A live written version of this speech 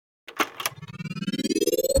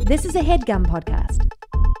This is a HeadGum podcast.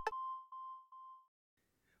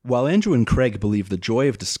 While Andrew and Craig believe the joy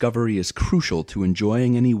of discovery is crucial to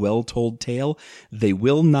enjoying any well-told tale, they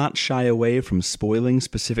will not shy away from spoiling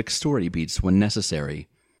specific story beats when necessary.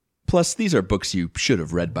 Plus, these are books you should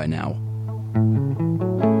have read by now.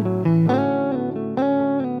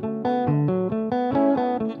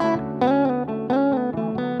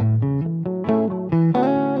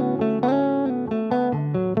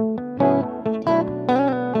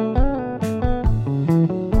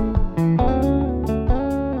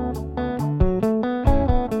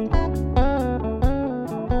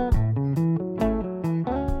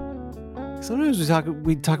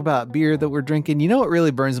 We talk about beer that we're drinking. You know what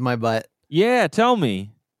really burns my butt? Yeah, tell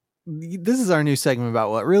me. This is our new segment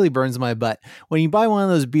about what really burns my butt. When you buy one of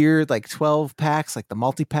those beer, like 12 packs, like the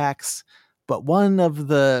multi-packs, but one of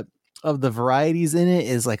the varieties in it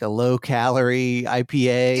is like a low-calorie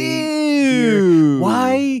IPA. Ew. Beer.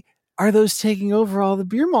 Why are those taking over all the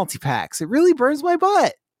beer multi-packs? It really burns my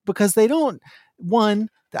butt because they don't, one,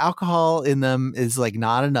 the alcohol in them is like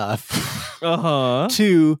not enough. Uh-huh.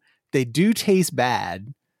 Two, they do taste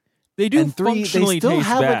bad. They do and three, functionally they still taste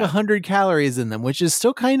have bad. like 100 calories in them, which is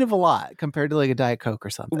still kind of a lot compared to like a Diet Coke or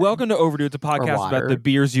something. Welcome to Overdue. It's a podcast about the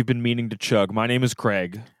beers you've been meaning to chug. My name is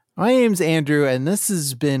Craig. My name's Andrew, and this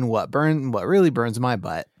has been what really burns my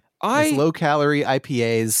butt. It's low-calorie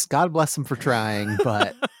IPAs. God bless them for trying,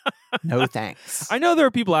 but no thanks. I know there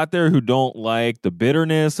are people out there who don't like the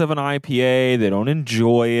bitterness of an IPA. They don't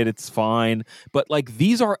enjoy it. It's fine. But like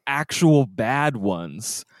these are actual bad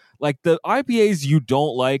ones. Like the IPAs you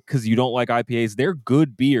don't like because you don't like IPAs, they're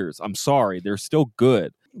good beers. I'm sorry. They're still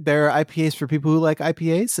good. There are IPAs for people who like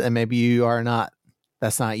IPAs, and maybe you are not.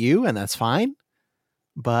 That's not you, and that's fine.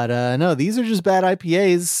 But no, these are just bad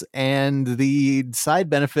IPAs, and the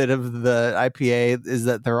side benefit of the IPA is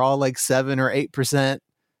that they're all like 7 or 8%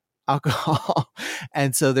 alcohol,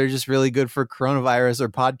 and so they're just really good for coronavirus or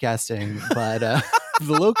podcasting. But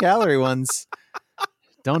the low-calorie ones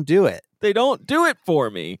don't do it. They don't do it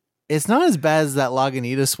for me. It's not as bad as that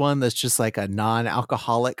Lagunitas one that's just like a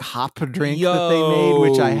non-alcoholic hop drink that they made,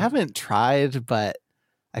 which I haven't tried, but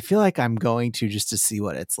I feel like I'm going to just to see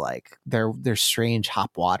what it's like. Their strange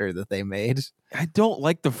hop water that they made. I don't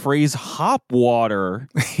like the phrase hop water.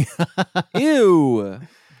 Ew.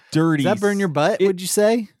 Dirty. Does that burn your butt, would you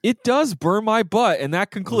say? It does burn my butt, and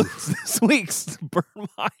that concludes this week's Burn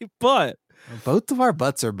My Butt. Both of our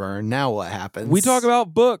butts are burned. Now what happens? We talk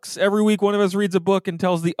about books. Every week one of us reads a book and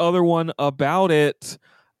tells the other one about it.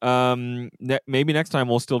 Maybe next time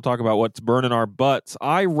we'll still talk about what's burning our butts.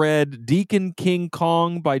 I read Deacon King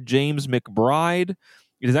Kong by James McBride.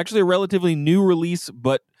 It is actually a relatively new release,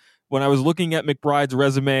 but when I was looking at McBride's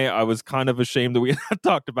resume, I was kind of ashamed that we had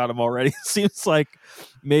talked about him already. It seems like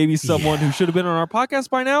maybe someone who should have been on our podcast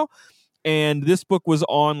by now. And this book was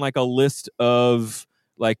on like a list of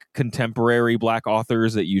like contemporary Black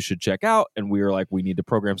authors that you should check out. And we were like, we need to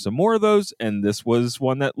program some more of those. And this was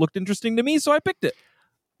one that looked interesting to me, so I picked it.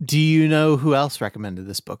 Do you know who else recommended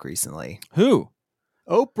this book recently? Who?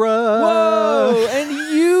 Oprah. Whoa! And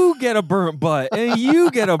you get a burnt butt. And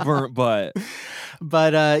you get a burnt butt.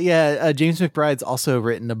 But James McBride's also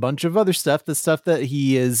written a bunch of other stuff. The stuff that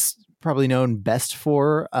he is probably known best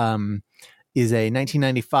for is a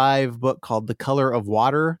 1995 book called The Color of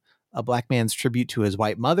Water, a Black man's tribute to his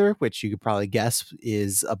white mother, which you could probably guess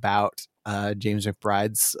is about James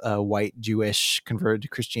McBride's white Jewish converted to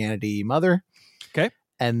Christianity mother. Okay.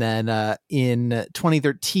 And then in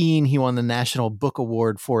 2013, he won the National Book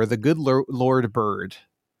Award for The Good Lord Bird,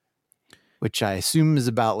 which I assume is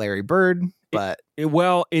about Larry Bird. But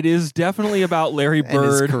it is definitely about Larry Bird. And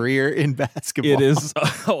his career in basketball.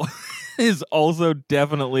 It is also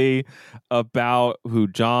definitely about who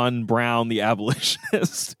John Brown, the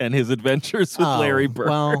abolitionist, and his adventures with Larry Bird.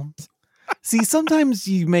 Well, see, sometimes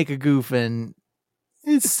you make a goof and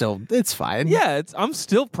it's fine. Yeah, I'm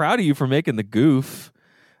still proud of you for making the goof.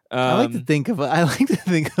 I like to think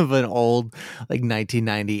of an old like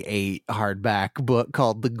 1998 hardback book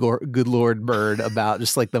called The Good Lord Bird about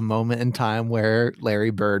just like the moment in time where Larry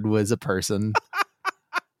Bird was a person.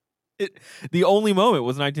 The only moment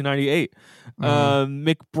was 1998.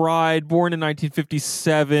 McBride, born in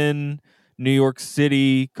 1957, New York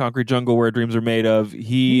City, concrete jungle where dreams are made of. New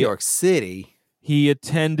York City. He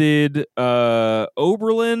attended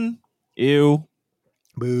Oberlin. Ew.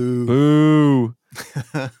 Boo. Boo.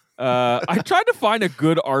 I tried to find a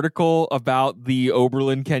good article about the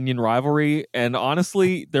Oberlin Kenyon rivalry, and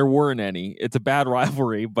honestly, there weren't any. It's a bad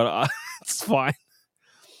rivalry, but it's fine.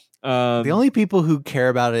 The only people who care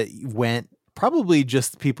about it probably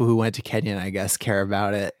just people who went to Kenyon, I guess, care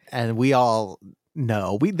about it. And we all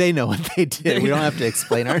No, they know what they did. We don't have to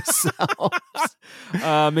explain ourselves.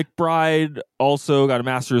 McBride also got a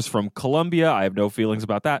master's from Columbia. I have no feelings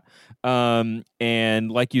about that.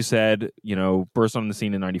 And like you said, burst on the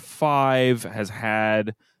scene in 95, has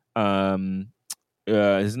had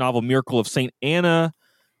his novel Miracle of St. Anna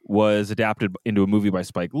was adapted into a movie by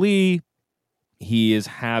Spike Lee. He is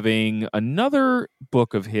having another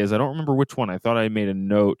book of his. I don't remember which one. I thought I made a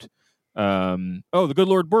note. The Good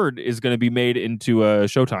Lord Bird is going to be made into a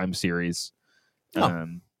Showtime series.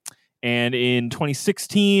 And in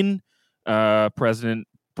 2016, President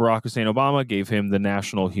Barack Hussein Obama gave him the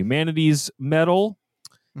National Humanities Medal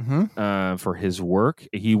for his work.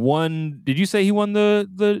 He won. Did you say he won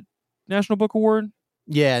the National Book Award?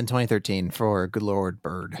 Yeah, in 2013 for Good Lord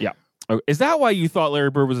Bird. Yeah. Is that why you thought Larry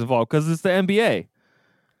Bird was involved? Because it's the NBA.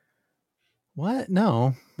 What?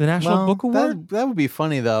 No. The National Book Award? That would be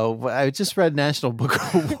funny, though. I just read National Book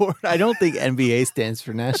Award. I don't think NBA stands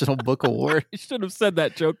for National Book Award. You should have said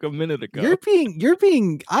that joke a minute ago. You're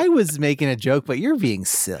being, I was making a joke, but you're being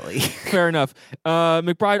silly. Fair enough.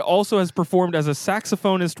 McBride also has performed as a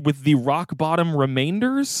saxophonist with the Rock Bottom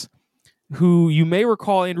Remainders, who you may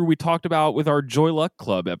recall, Andrew, we talked about with our Joy Luck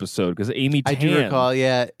Club episode, because Amy Tan. I do recall,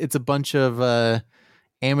 yeah. It's a bunch of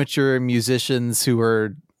amateur musicians who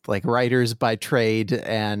were like writers by trade,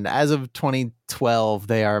 and as of 2012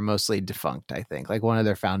 they are mostly defunct. I think like one of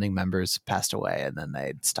their founding members passed away and then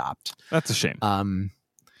they stopped. That's a shame.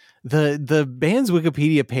 The band's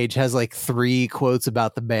Wikipedia page has like 3 quotes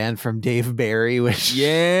about the band from Dave Barry, which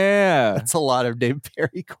that's a lot of Dave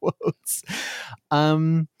Barry quotes.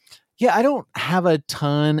 Yeah, I don't have a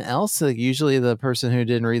ton else. Like usually the person who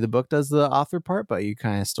didn't read the book does the author part, but you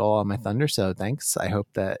kind of stole all my thunder, so thanks. I hope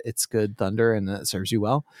that it's good thunder and that it serves you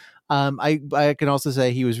well. I can also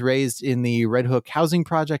say he was raised in the Red Hook housing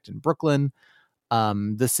project in Brooklyn.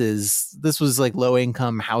 This was like low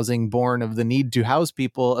income housing born of the need to house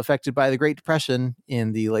people affected by the Great Depression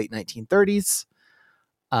in the late 1930s.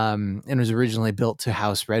 And was originally built to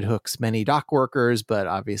house Red Hook's many dock workers, but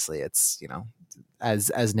obviously it's,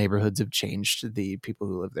 as neighborhoods have changed, the people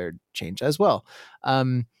who live there change as well.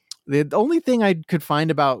 The only thing I could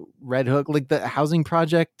find about Red Hook, like the housing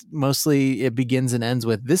project, mostly it begins and ends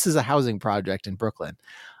with, this is a housing project in Brooklyn.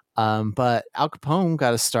 But Al Capone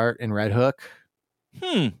got a start in Red Hook.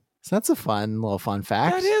 So that's a little fun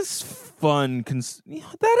fact. That is fun.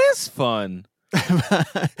 That is fun.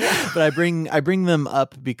 But I bring them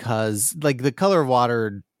up because like The Color of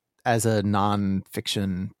Water as a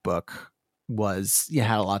nonfiction book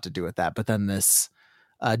had a lot to do with that. But then this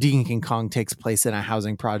Deacon King Kong takes place in a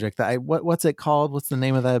housing project that what's it called? What's the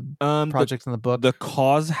name of that project in the book? The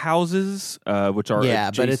Cause Houses, which are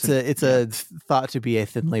adjacent. But it's a thought to be a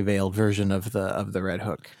thinly veiled version of the Red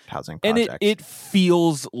Hook housing project. And it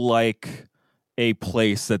feels like a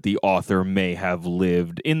place that the author may have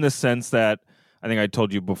lived, in the sense that I think I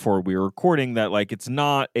told you before we were recording that like it's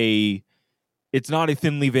not a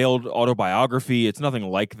thinly veiled autobiography. It's nothing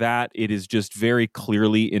like that. It is just very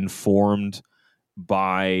clearly informed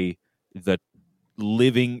by the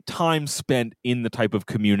living time spent in the type of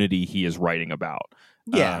community he is writing about.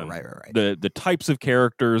 Yeah, right. The types of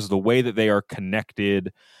characters, the way that they are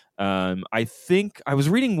connected. I think I was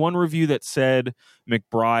reading one review that said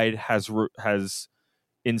McBride has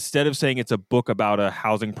instead of saying it's a book about a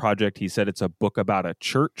housing project, he said it's a book about a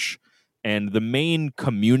church. And the main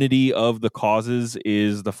community of the causes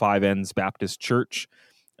is the Five Ends Baptist Church.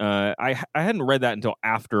 I hadn't read that until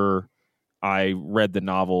after I read the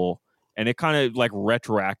novel, and it kind of like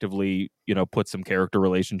retroactively, puts some character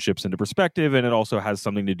relationships into perspective. And it also has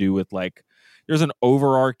something to do with like, there's an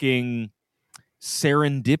overarching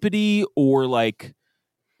serendipity, or like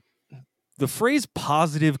the phrase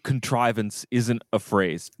positive contrivance isn't a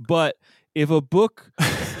phrase, but if a book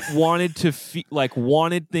wanted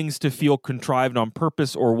things to feel contrived on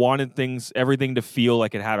purpose, or wanted everything to feel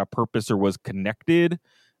like it had a purpose or was connected,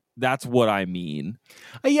 that's what I mean.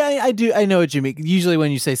 Yeah, I do. I know what you mean. Usually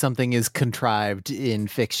when you say something is contrived in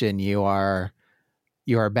fiction, you are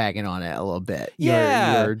bagging on it a little bit.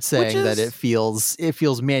 You're saying that it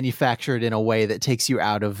feels manufactured in a way that takes you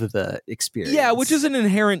out of the experience. Yeah, which is an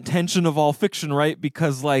inherent tension of all fiction, right?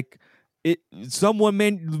 Because like someone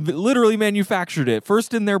literally manufactured it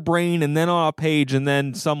first in their brain and then on a page, and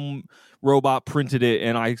then some robot printed it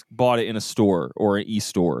and I bought it in a store or an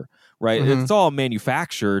e-store, right? Mm-hmm. It's all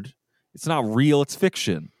manufactured. It's not real. It's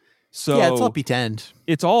fiction. So yeah, it's all pretend.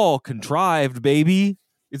 It's all contrived, baby.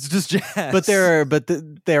 It's just jazz. But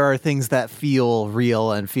there are things that feel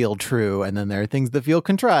real and feel true, and then there are things that feel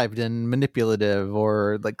contrived and manipulative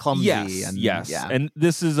or like clumsy. Yes. And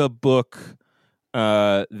this is a book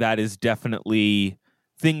that is definitely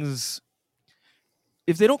things.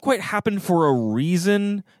 If they don't quite happen for a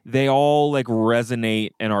reason, they all like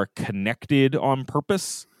resonate and are connected on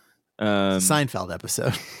purpose. Seinfeld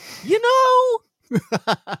episode.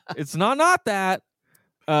 It's not that.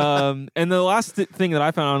 And the last thing that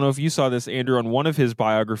I found, I don't know if you saw this, Andrew, on one of his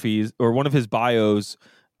biographies or one of his bios,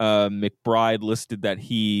 McBride listed that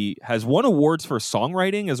he has won awards for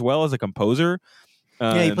songwriting as well as a composer.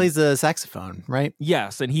 Yeah, he plays the saxophone, right?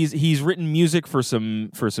 Yes, and he's written music for some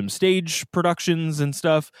stage productions and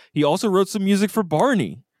stuff. He also wrote some music for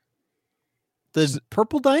Barney. The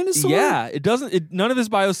Purple Dinosaur? Yeah, none of his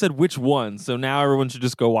bio said which one, so now everyone should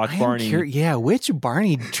just go watch Barney. Yeah, which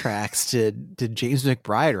Barney tracks did James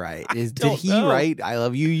McBride write? Did he write "I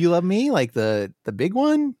Love You, You Love Me" like the big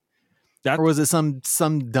one? Or was it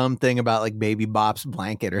some dumb thing about like Baby Bop's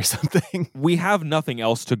blanket or something? We have nothing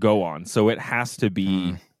else to go on, so it has to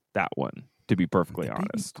be that one, to be perfectly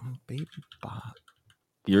honest. Baby Bop.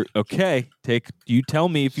 You're okay. You tell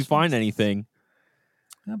me if you find anything.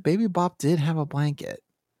 Baby Bop did have a blanket.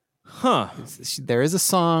 Huh. There is a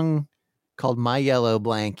song called My Yellow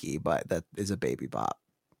Blankie, but that is a Baby Bop.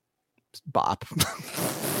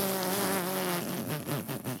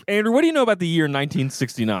 Andrew, what do you know about the year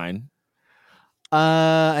 1969?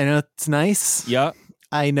 I know it's nice. Yeah.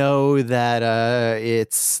 I know that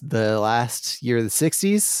it's the last year of the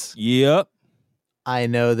 60s. Yep. I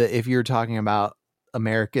know that if you're talking about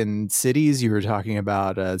American cities, you were talking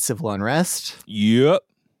about civil unrest. Yep.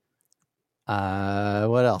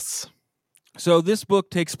 What else? So this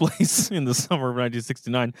book takes place in the summer of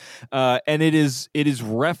 1969, and it is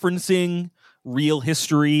referencing real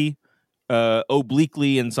history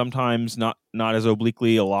obliquely and sometimes not as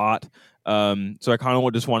obliquely a lot. So I kind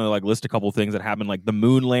of just want to like list a couple of things that happened, like the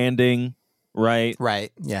moon landing, right?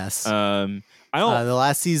 Right. Yes. I don't. The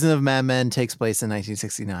last season of Mad Men takes place in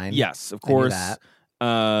 1969. Yes, of course. I knew that.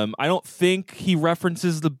 I don't think he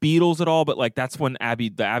references the Beatles at all, but like that's when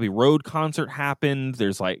the Abbey Road concert happened.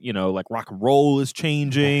 There's like, like rock and roll is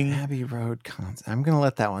changing. The Abbey Road concert. I'm gonna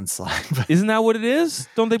let that one slide. Isn't that what it is?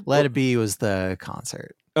 Don't they? Let It Be was the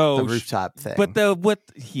concert. Oh, the rooftop thing. But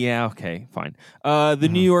yeah, okay, fine. The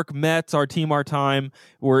New York Mets, Our Team, Our Time,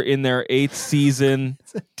 were in their 8th season.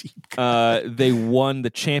 It's a deep cut. They won the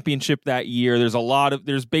championship that year.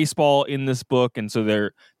 There's baseball in this book, and so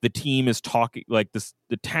the team is talking like this.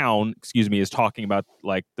 The town, is talking about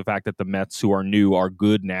like the fact that the Mets, who are new, are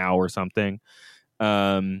good now or something.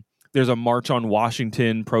 There's a march on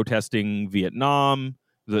Washington protesting Vietnam,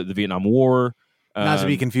 the Vietnam War. Not to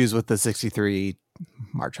be confused with the 1963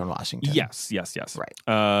 March on Washington. Yes. Right.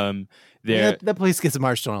 That place gets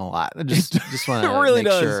marched on a lot. I just want to really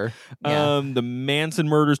make does. sure. Yeah. The Manson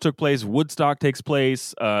murders took place. Woodstock takes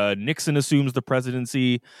place. Nixon assumes the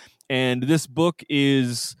presidency. And this book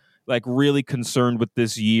is like really concerned with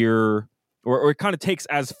this year, or it kind of takes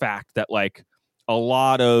as fact that like a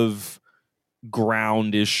lot of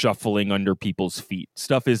ground is shuffling under people's feet.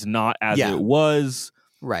 Stuff is not as it was.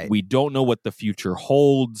 Right. We don't know what the future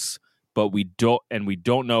holds, but we don't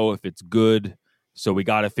know if it's good. So we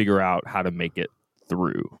got to figure out how to make it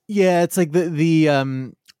through. Yeah, it's like the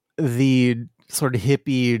sort of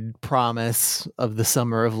hippie promise of the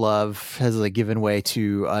summer of love has like given way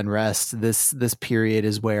to unrest. This period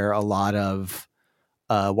is where a lot of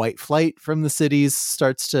white flight from the cities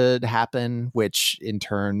starts to happen, which in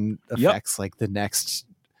turn affects like the next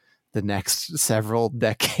several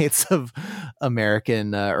decades of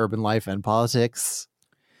American urban life and politics.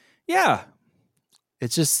 Yeah.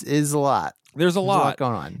 It just is a lot. There's a lot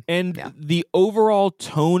going on. And the overall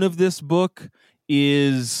tone of this book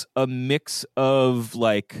is a mix of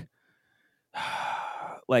like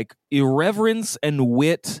irreverence and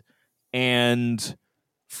wit and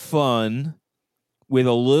fun with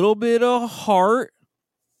a little bit of heart.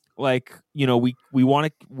 Like, we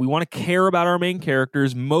want to care about our main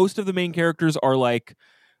characters. Most of the main characters are like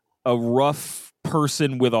a rough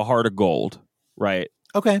person with a heart of gold, right?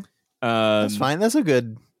 Okay. That's fine. That's a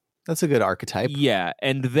good archetype. Yeah.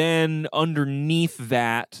 And then underneath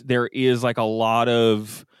that, there is like a lot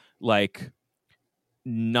of like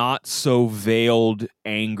not so veiled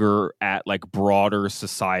anger at like broader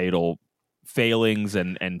societal failings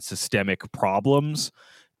and systemic problems.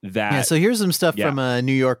 So here's some stuff from a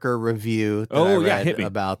New Yorker review that I read hit me.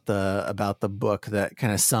 about the book that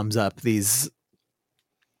kind of sums up the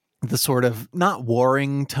sort of not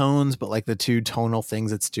warring tones, but like the two tonal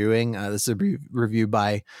things it's doing. This is a review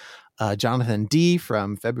by Jonathan D.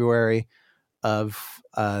 from February of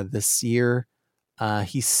this year.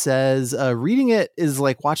 He says, reading it is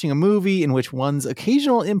like watching a movie in which one's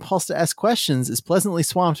occasional impulse to ask questions is pleasantly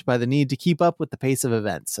swamped by the need to keep up with the pace of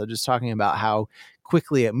events. So just talking about how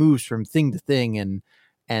quickly it moves from thing to thing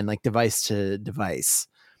and like device to device.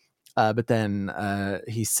 But then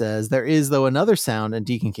he says, there is, though, another sound in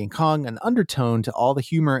Deacon King Kong, an undertone to all the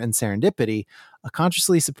humor and serendipity. A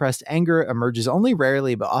consciously suppressed anger emerges only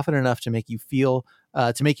rarely, but often enough to make you feel,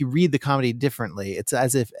 to make you read the comedy differently. It's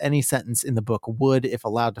as if any sentence in the book would, if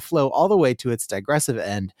allowed to flow all the way to its digressive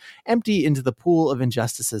end, empty into the pool of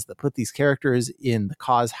injustices that put these characters in the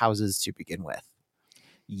cause houses to begin with.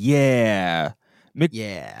 Yeah.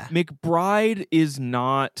 Yeah. McBride is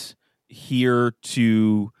not here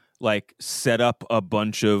to like set up a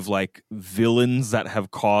bunch of like villains that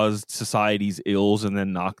have caused society's ills and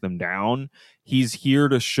then knock them down. He's here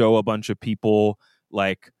to show a bunch of people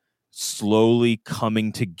like slowly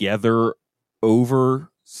coming together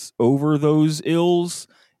over those ills,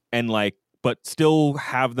 and like, but still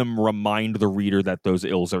have them remind the reader that those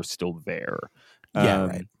ills are still there. Yeah,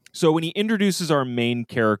 right. So when he introduces our main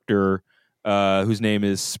character, whose name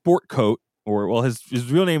is Sportcoat, or well, his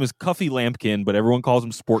real name is Cuffy Lampkin, but everyone calls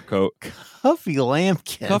him Sportcoat. Cuffy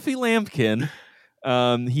Lampkin. Cuffy Lampkin.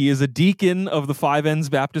 He is a deacon of the Five Ends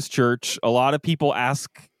Baptist Church. A lot of people ask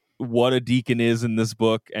what a deacon is in this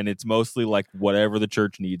book, and it's mostly like whatever the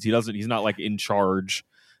church needs. He's not like in charge.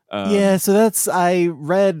 Yeah, so I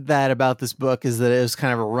read that about this book, is that it was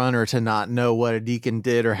kind of a runner to not know what a deacon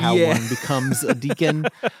did or how one becomes a deacon.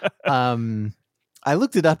 I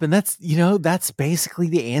looked it up, and that's basically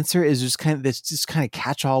the answer, is just kind of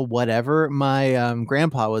catch all whatever. My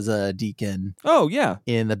grandpa was a deacon. Oh yeah,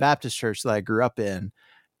 in the Baptist church that I grew up in,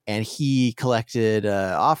 and he collected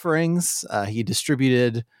offerings. He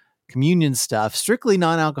distributed communion stuff, strictly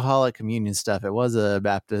non-alcoholic communion stuff. It was a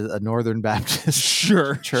Northern Baptist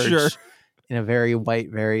church in a very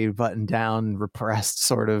white, very buttoned down, repressed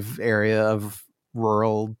sort of area of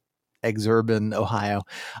rural exurban Ohio.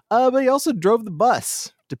 But he also drove the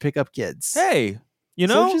bus to pick up kids. Hey,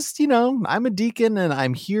 I'm a deacon and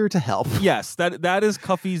I'm here to help. Yes, that is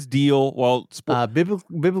Cuffy's deal. Well,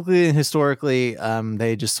 biblically and historically,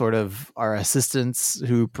 they just sort of are assistants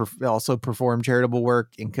who also perform charitable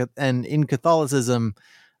work. And in Catholicism,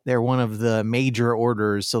 they're one of the major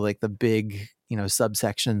orders. So like the big,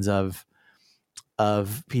 subsections of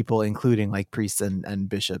people, including like priests and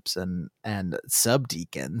bishops and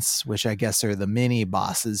subdeacons, which I guess are the mini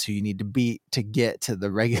bosses who you need to beat to get to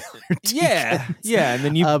the regular deacons. Yeah, and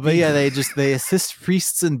then they assist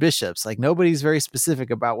priests and bishops. Like nobody's very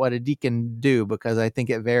specific about what a deacon do, because I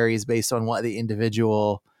think it varies based on what the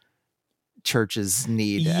individual churches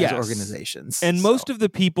need as organizations. And most of the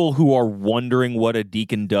people who are wondering what a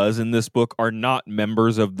deacon does in this book are not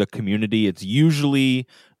members of the community. It's usually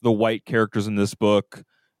the white characters in this book,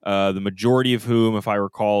 the majority of whom, if I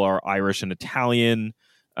recall, are Irish and Italian.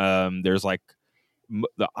 There's like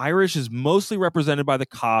the Irish is mostly represented by the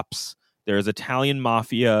cops. There's Italian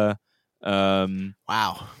mafia.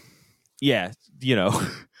 Wow. Yeah, the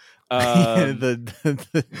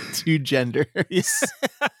two genders.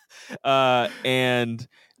 And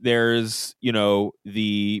there's,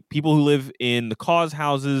 the people who live in the cause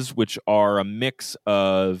houses, which are a mix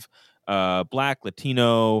of Black,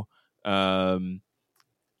 Latino, some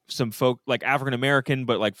folk like African American,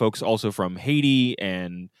 but like folks also from Haiti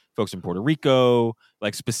and folks in Puerto Rico.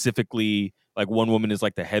 Like specifically, like one woman is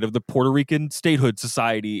like the head of the Puerto Rican Statehood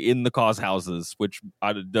Society in the cause houses, which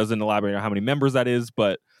doesn't elaborate on how many members that is,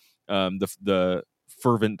 but the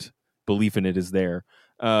fervent belief in it is there.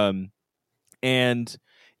 And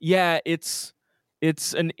yeah, it's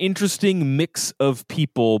an interesting mix of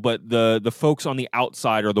people, but the folks on the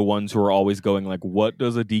outside are the ones who are always going like, what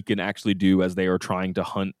does a deacon actually do, as they are trying to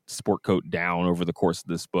hunt Sportcoat down over the course of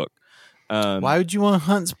this book. Why would you want to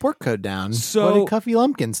hunt Sportcoat down? So what did Cuffy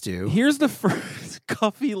Lumpkins do? Here's the first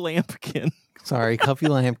Cuffy Lampkin. Sorry, Cuffy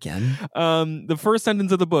Lampkin. The first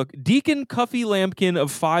sentence of the book: Deacon Cuffy Lampkin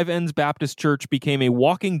of Five Ends Baptist Church became a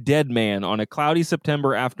walking dead man on a cloudy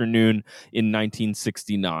September afternoon in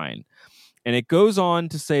 1969. And it goes on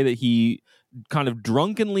to say that he kind of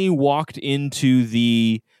drunkenly walked into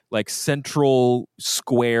the like central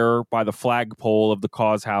square by the flagpole of the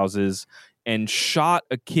cause houses and shot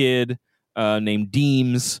a kid named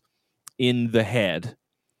Deems in the head.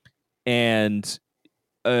 And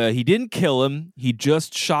he didn't kill him. He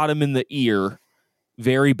just shot him in the ear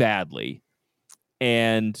very badly.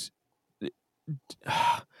 And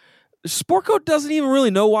Sportcoat doesn't even really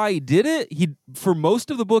know why he did it. For most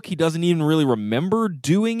of the book, he doesn't even really remember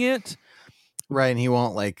doing it. Right, and he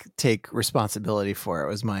won't like take responsibility for it,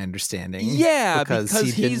 was my understanding. Yeah, because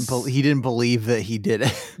because he didn't believe that he did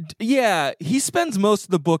it. Yeah, he spends most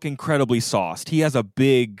of the book incredibly sauced. He has a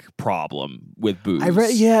big problem with booze. I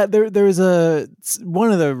read, there was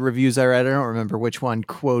one of the reviews I read, I don't remember which one,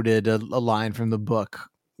 quoted a line from the book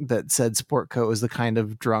that said Sportcoat was the kind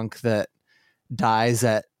of drunk that dies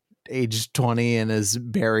at age 20 and is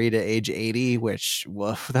buried at age 80, which,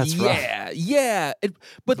 woof, that's rough. Yeah.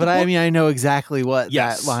 But I mean, I know exactly what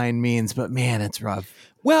Yes. that line means, but man, it's rough.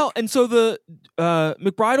 Well, and so the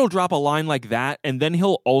McBride will drop a line like that, and then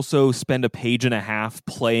he'll also spend a page and a half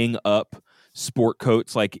playing up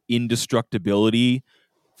Sportcoat's like indestructibility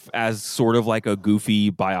as sort of like a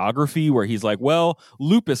goofy biography where he's like, well,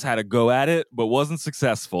 Lupus had a go at it, but wasn't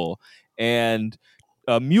successful. And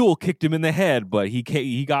a mule kicked him in the head, but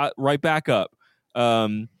he got right back up.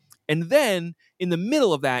 And then in the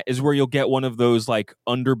middle of that is where you'll get one of those like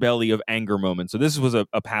underbelly of anger moments. So this was a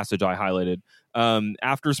passage I highlighted.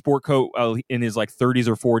 After Sportcoat in his like 30s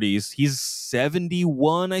or 40s, he's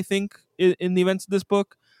 71, I think, in the events of this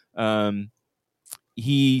book.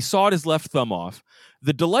 He sawed his left thumb off.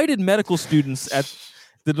 The delighted medical students at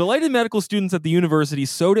the university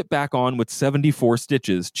sewed it back on with 74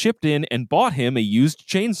 stitches, chipped in, and bought him a used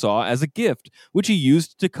chainsaw as a gift, which he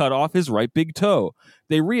used to cut off his right big toe.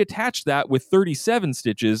 They reattached that with 37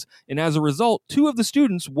 stitches, and as a result, 2 of the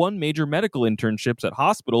students won major medical internships at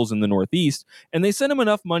hospitals in the Northeast, and they sent him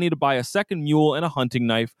enough money to buy a second mule and a hunting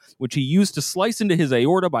knife, which he used to slice into his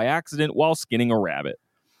aorta by accident while skinning a rabbit.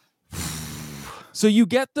 So you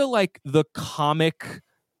get the comic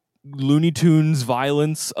Looney Tunes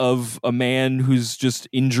violence of a man who's just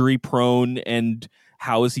injury prone and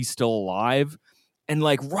how is he still alive? And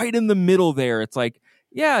like right in the middle there, it's like,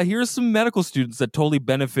 yeah, here's some medical students that totally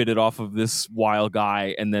benefited off of this wild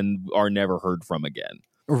guy and then are never heard from again.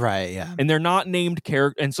 Right, yeah. And they're not named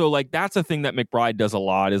character. And so like that's a thing that McBride does a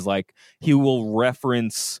lot is like he will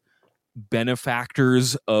reference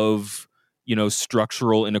benefactors of,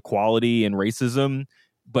 structural inequality and racism,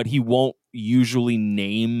 but he won't usually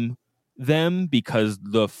name them because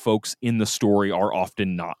the folks in the story are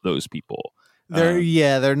often not those people.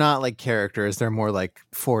 They're not like characters. They're more like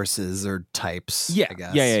forces or types, I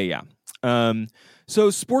guess. Yeah. So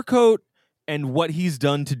Sportcoat and what he's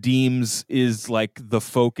done to Deems is like the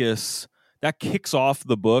focus that kicks off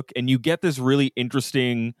the book, and you get this really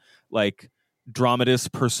interesting like dramatis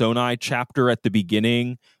personae chapter at the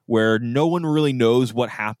beginning where no one really knows what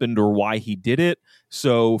happened or why he did it.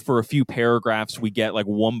 So for a few paragraphs, we get like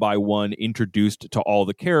one by one introduced to all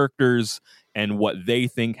the characters and what they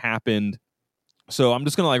think happened. So I'm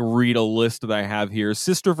just going to like read a list that I have here.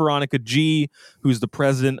 Sister Veronica G., who's the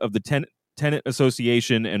president of the Tenant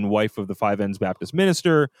Association and wife of the Five Ends Baptist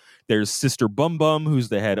minister. There's Sister Bum Bum, who's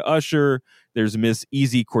the head usher. There's Miss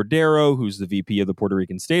Easy Cordero, who's the VP of the Puerto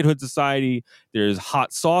Rican Statehood Society. There's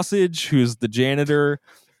Hot Sausage, who's the janitor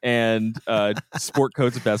and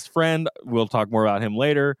Sportcoat's best friend. We'll talk more about him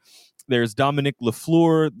later. There's Dominique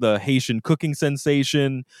Lafleur, the Haitian cooking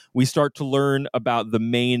sensation. We start to learn about the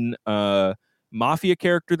main mafia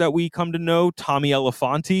character that we come to know, Tommy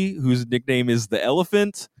Elefanti, whose nickname is the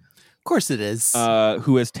Elephant. Of course it is.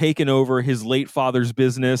 Who has taken over his late father's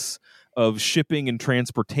business of shipping and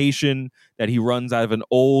transportation that he runs out of an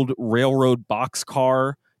old railroad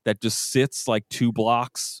boxcar that just sits like 2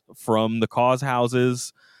 blocks from the cause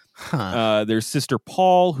houses. There's Sister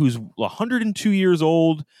Paul, who's 102 years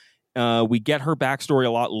old. We get her backstory a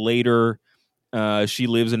lot later. She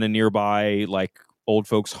lives in a nearby like old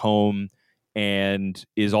folks home and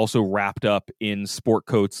is also wrapped up in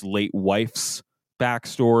Sportcoat's late wife's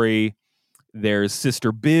backstory. There's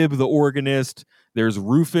Sister Bib, the organist. There's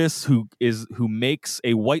Rufus, who makes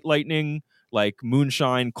a white lightning like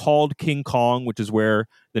moonshine called King Kong, which is where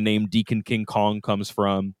the name Deacon King Kong comes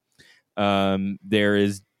from. There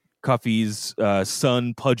is Cuffy's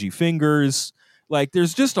son, Pudgy Fingers. Like,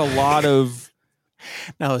 there's just a lot of.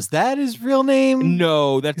 Now, is that his real name?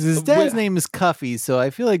 No, that's his dad's name is Cuffy, so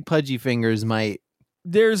I feel like Pudgy Fingers might.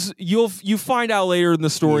 You find out later in the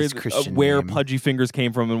story where name. Pudgy Fingers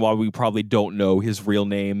came from and why we probably don't know his real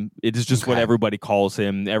name. It is just what everybody calls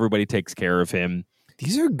him. Everybody takes care of him.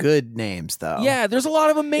 These are good names, though. Yeah, there's a lot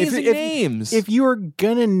of amazing names. If you were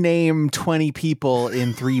gonna name 20 people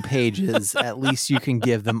in 3 pages, at least you can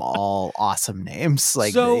give them all awesome names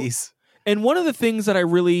like these. And one of the things that I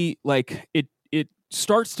really like, it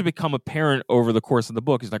starts to become apparent over the course of the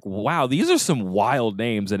book is like, wow, these are some wild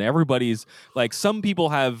names, and everybody's like, some people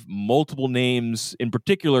have multiple names, in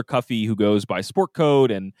particular Cuffy, who goes by Sportcoat,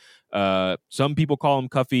 and some people call him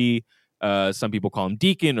Cuffy, some people call him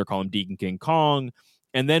Deacon or call him Deacon King Kong,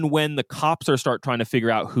 And then when the cops start trying to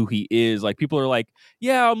figure out who he is, like people are like,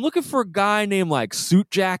 yeah, I'm looking for a guy named like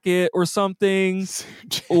Suit Jacket or something.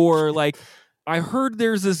 Or like, I heard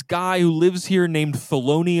there's this guy who lives here named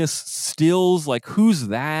Thelonious Stills. Like, who's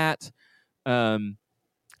that? And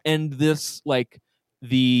this, like,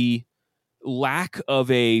 the lack of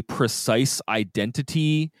a precise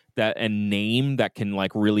identity and name that can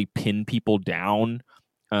like really pin people down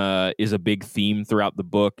is a big theme throughout the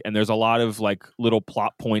book. And there's a lot of like little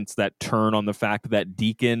plot points that turn on the fact that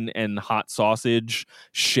Deacon and Hot Sausage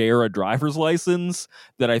share a driver's license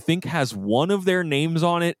that I think has one of their names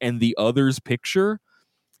on it and the other's picture,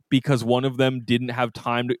 because one of them didn't have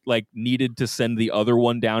time to, like, needed to send the other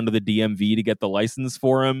one down to the DMV to get the license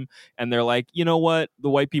for him. And they're like, you know what? The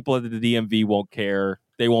white people at the DMV won't care.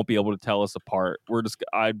 They won't be able to tell us apart.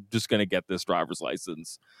 I'm just going to get this driver's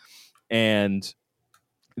license. And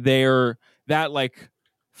that like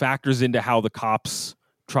factors into how the cops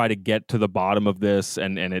try to get to the bottom of this,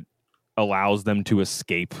 and it allows them to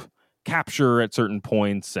escape capture at certain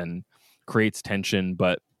points and creates tension.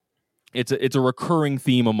 But it's a recurring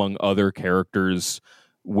theme among other characters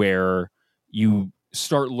where you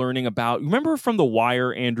start learning about, remember from The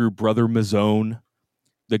Wire, Andrew, Brother Mazone,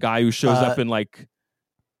 the guy who shows up in like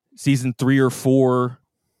season 3 or 4,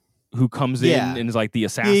 who comes in and is like the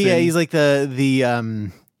assassin. Yeah, he's like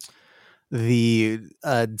the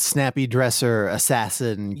snappy dresser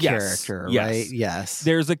assassin character, right? Yes.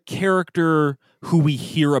 There's a character who we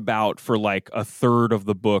hear about for like a third of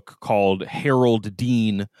the book called Harold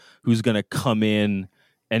Dean, who's going to come in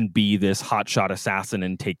and be this hotshot assassin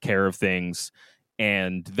and take care of things.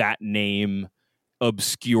 And that name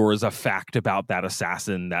obscures a fact about that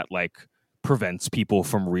assassin that like prevents people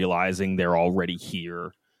from realizing they're already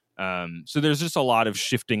here. So there's just a lot of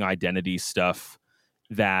shifting identity stuff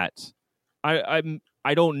that I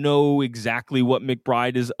don't know exactly what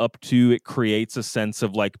McBride is up to. It creates a sense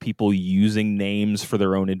of like people using names for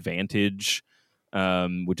their own advantage,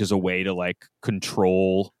 which is a way to like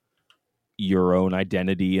control your own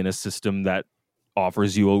identity in a system that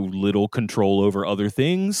offers you a little control over other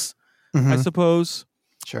things, I suppose.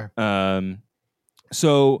 Sure.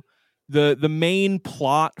 So the main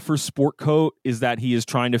plot for Sport Coat is that he is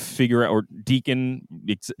trying to figure out, or Deacon,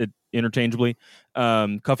 interchangeably,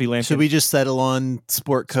 Cuffy Lantern. Should we just settle on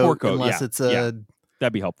Sport Coat unless it's that'd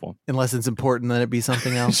be helpful. Unless it's important that it be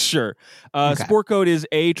something else? Sure. Okay. Sport Coat is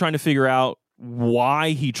trying to figure out why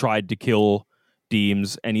he tried to kill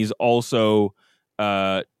Deems, and he's also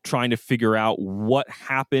trying to figure out what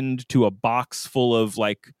happened to a box full of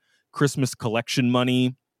like Christmas collection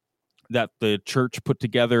money that the church put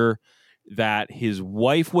together that his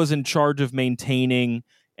wife was in charge of maintaining,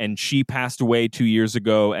 and she passed away 2 years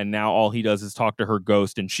ago, and now all he does is talk to her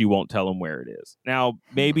ghost, and she won't tell him where it is. Now,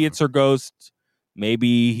 maybe it's her ghost,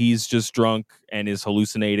 maybe he's just drunk and is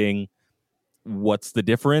hallucinating. What's the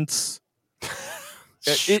difference?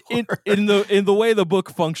 Sure. In the way the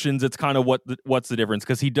book functions, it's kind of what's the difference,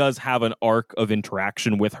 because he does have an arc of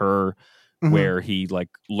interaction with her where he like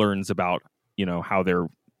learns about, you know, how their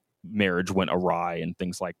marriage went awry and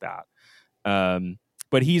things like that.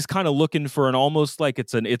 But he's kind of looking for an almost like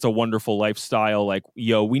it's a wonderful lifestyle. Like,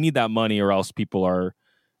 yo, we need that money or else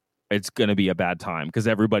it's going to be a bad time, because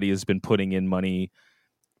everybody has been putting in money.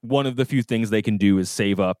 One of the few things they can do is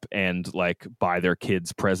save up and like buy their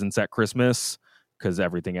kids presents at Christmas, because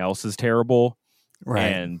everything else is terrible. Right.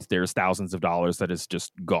 And there's thousands of dollars that is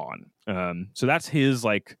just gone. So that's his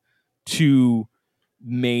like two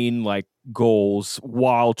main like goals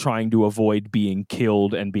while trying to avoid being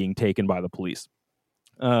killed and being taken by the police.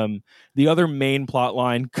 The other main plot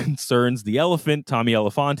line concerns the elephant, Tommy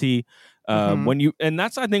Elefanti. And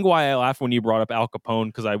that's, I think, why I laughed when you brought up Al Capone,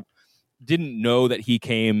 because I didn't know that he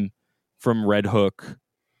came from Red Hook.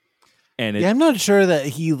 And I'm not sure that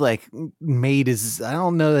he like I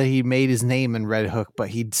don't know that he made his name in Red Hook, but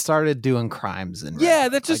he started doing crimes in Red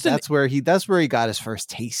Hook. That's just like, that's where he got his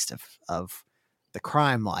first taste of the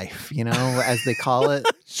crime life, you know, as they call it.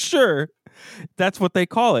 Sure. That's what they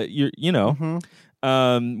call it. You know,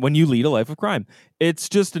 when you lead a life of crime. It's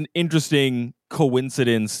just an interesting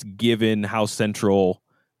coincidence given how central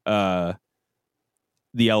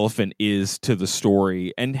the elephant is to the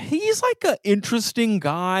story. And he's like an interesting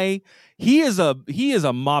guy. He is a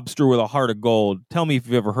mobster with a heart of gold. Tell me if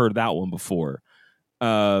you've ever heard that one before.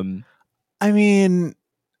 I mean,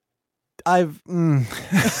 I've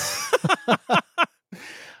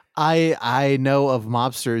I know of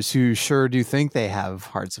mobsters who sure do think they have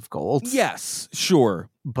hearts of gold. Yes, sure.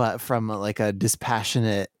 But from like a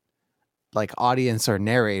dispassionate like audience or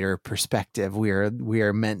narrator perspective, we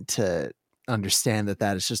are meant to understand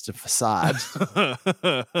that is just a facade.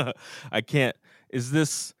 I can't. Is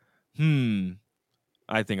this?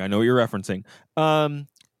 I think I know what you're referencing.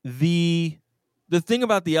 The thing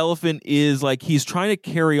about the elephant is like he's trying to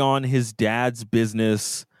carry on his dad's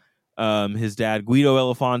business. His dad Guido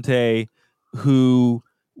Elefante, who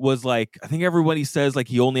was like, I think everybody says like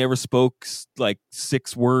he only ever spoke like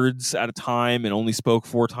 6 words at a time and only spoke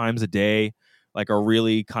 4 times a day, like a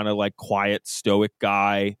really kind of like quiet, stoic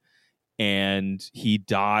guy. And he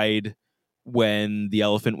died when the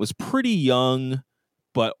elephant was pretty young,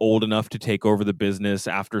 but old enough to take over the business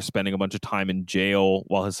after spending a bunch of time in jail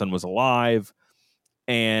while his son was alive.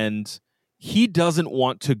 And he doesn't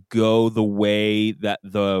want to go the way that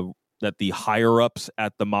the higher ups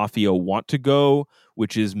at the mafia want to go,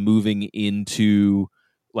 which is moving into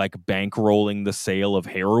like bankrolling the sale of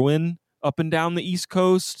heroin up and down the East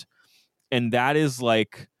Coast. And that is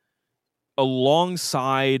like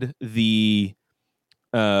alongside the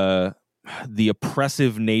oppressive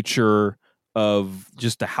nature of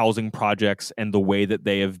just the housing projects and the way that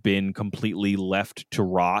they have been completely left to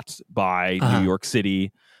rot by New York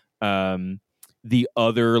City. The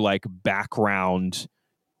other like background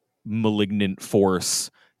malignant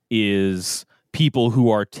force is people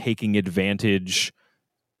who are taking advantage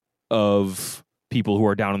of people who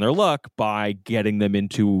are down on their luck by getting them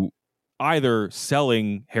into either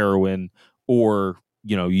selling heroin or,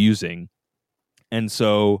 using. And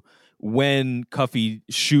so when Cuffy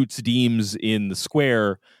shoots Deems in the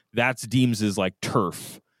square, that's Deems's like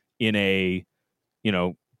turf in a,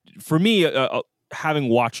 for me, having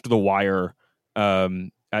watched The Wire,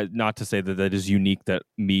 not to say that is unique that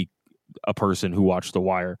me, a person who watched The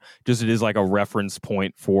Wire, just it is like a reference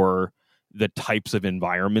point for the types of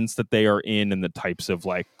environments that they are in and the types of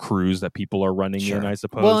like crews that people are running in, I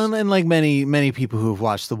suppose. Well, and like many people who've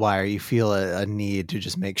watched The Wire, you feel a need to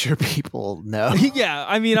just make sure people know. Yeah,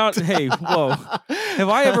 I mean, hey, whoa, have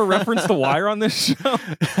I ever referenced The Wire on this show?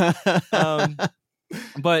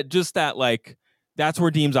 But just that, like, that's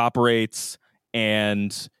where Deems operates,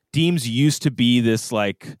 and Deems used to be this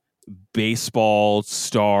like baseball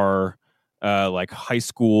star, like high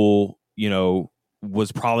school,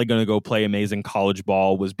 was probably going to go play amazing college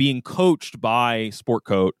ball, was being coached by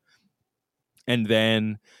Sportcoat. And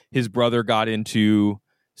then his brother got into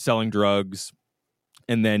selling drugs.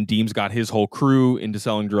 And then Deems got his whole crew into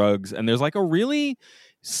selling drugs. And there's like a really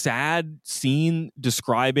sad scene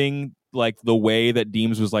describing like the way that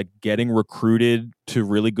Deems was like getting recruited to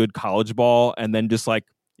really good college ball and then just like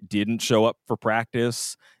didn't show up for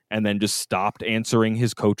practice and then just stopped answering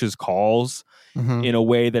his coach's calls in a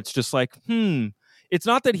way that's just like, It's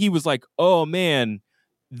not that he was like, oh man,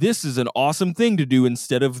 this is an awesome thing to do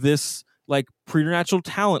instead of this like preternatural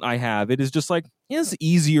talent I have. It is just like, it's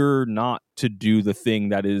easier not to do the thing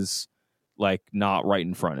that is like not right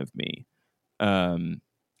in front of me.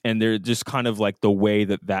 And they're just kind of like the way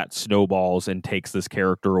that snowballs and takes this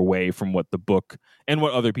character away from what the book and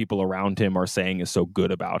what other people around him are saying is so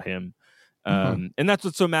good about him. And that's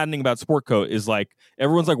what's so maddening about Sportcoat is like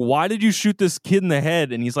everyone's like, why did you shoot this kid in the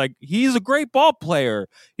head? And he's like, he's a great ball player.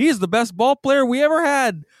 He's the best ball player we ever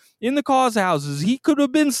had in the cause houses. He could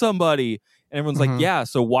have been somebody. And everyone's like, yeah,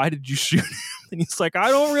 so why did you shoot him? And he's like, I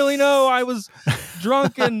don't really know. I was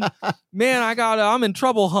drunk and man, I'm in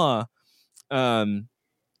trouble, huh?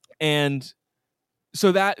 And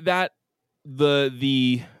so that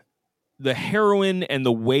the heroin and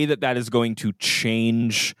the way that is going to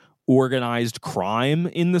change organized crime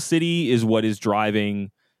in the city is what is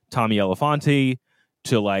driving Tommy Elefante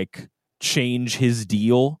to like change his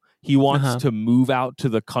deal. He wants to move out to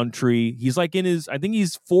the country. He's like I think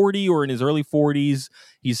he's 40 or in his early 40s.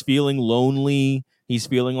 He's feeling lonely. He's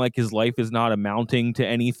feeling like his life is not amounting to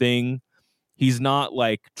anything. He's not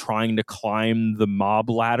like trying to climb the mob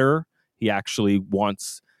ladder. He actually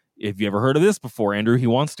wants, if you ever heard of this before, Andrew, he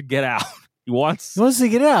wants to get out. He wants to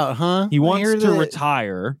get out, huh? He wants to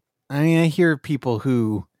retire. I mean, I hear people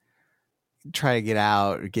who try to get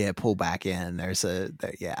out or get pulled back in.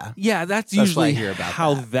 Yeah, that's usually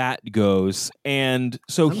how that goes. And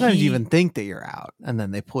so sometimes you even think that you're out, and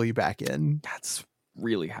then they pull you back in. That's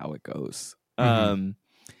really how it goes. And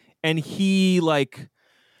he like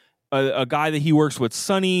a guy that he works with,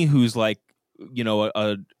 Sonny, who's like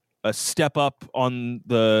a step up in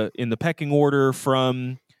the pecking order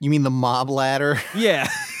from. You mean the mob ladder? Yeah.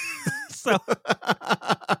 So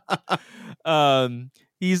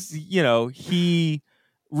he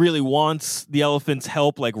really wants the elephant's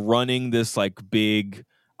help, like running this like big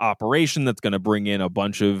operation that's going to bring in a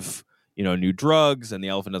bunch of new drugs, and the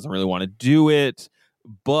elephant doesn't really want to do it.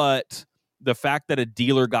 But the fact that a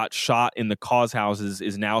dealer got shot in the cause houses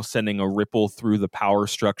is now sending a ripple through the power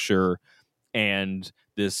structure, and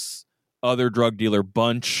this other drug dealer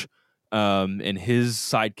Bunch and his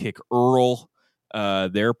sidekick Earl,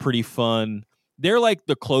 they're pretty fun. They're like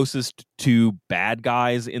the closest to bad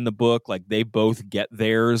guys in the book. Like they both get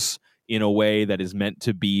theirs in a way that is meant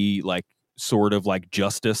to be like sort of like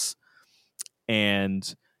justice,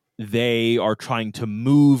 and they are trying to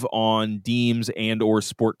move on Deems and or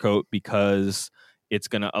Sportcoat because it's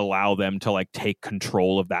going to allow them to like take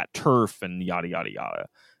control of that turf and yada yada yada.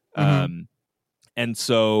 Mm-hmm. And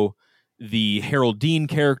so the Harold Dean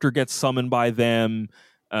character gets summoned by them.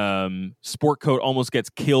 Sportcoat almost gets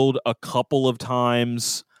killed a couple of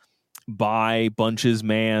times by Bunch's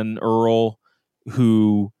man Earl,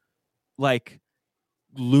 who like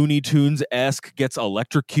Looney Tunes-esque gets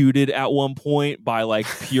electrocuted at one point by like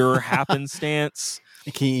pure happenstance.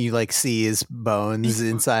 Can you like see his bones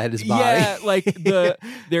inside his body? Yeah, like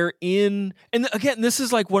they're in, and again, this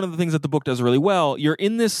is like one of the things that the book does really well. You're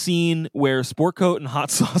in this scene where Sportcoat and Hot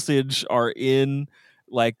Sausage are in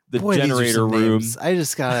like the generator room. Names. I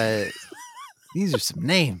just gotta. These are some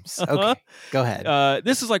names. Okay, go ahead.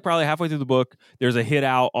 This is like probably halfway through the book. There's a hit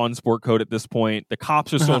out on Sportcoat at this point. The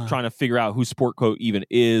cops are still trying to figure out who Sportcoat even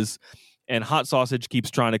is, and Hot Sausage keeps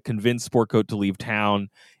trying to convince Sportcoat to leave town.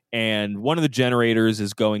 And one of the generators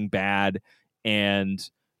is going bad, and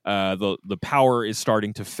the power is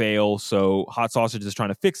starting to fail. So Hot Sausage is trying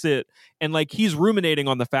to fix it, and like he's ruminating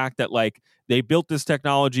on the fact that like they built this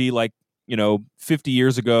technology like 50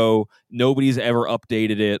 years ago. Nobody's ever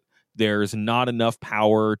updated it. There's not enough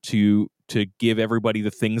power to give everybody the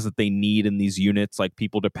things that they need in these units. Like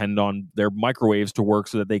people depend on their microwaves to work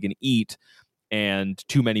so that they can eat, and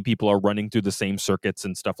too many people are running through the same circuits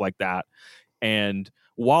and stuff like that. And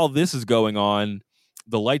while this is going on,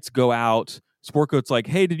 the lights go out. Sportcoat's like,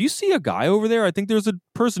 "Hey, did you see a guy over there? I think there's a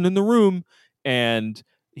person in the room." And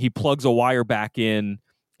he plugs a wire back in,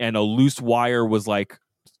 and a loose wire was like,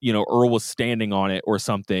 Earl was standing on it or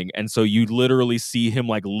something. And so you literally see him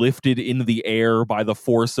like lifted into the air by the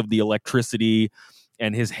force of the electricity,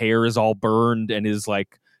 and his hair is all burned and his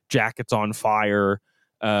like jacket's on fire.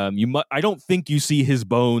 I don't think you see his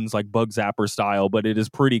bones like Bug Zapper style, but it is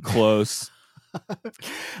pretty close.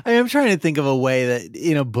 I'm trying to think of a way that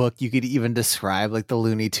in a book you could even describe like the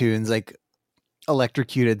Looney Tunes like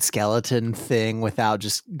electrocuted skeleton thing without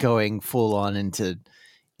just going full on into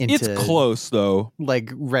it's close though, like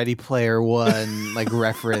Ready Player One, like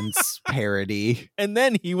reference parody. And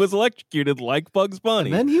then he was electrocuted like Bugs Bunny.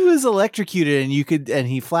 And then he was electrocuted, and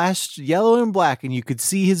he flashed yellow and black, and you could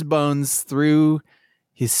see his bones through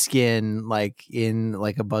his skin, like in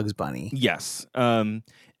like a Bugs Bunny. Yes.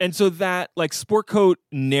 And so that like Sportcoat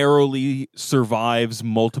narrowly survives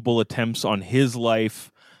multiple attempts on his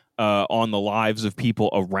life, on the lives of people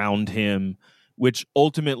around him, which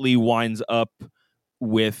ultimately winds up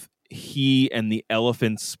with he and the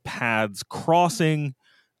elephant's paths crossing.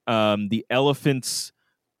 The elephant's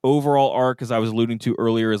overall arc, as I was alluding to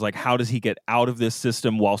earlier, is like, how does he get out of this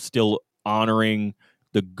system while still honoring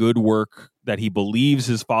the good work that he believes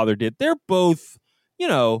his father did? They're both,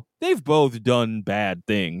 they've both done bad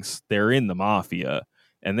things. They're in the mafia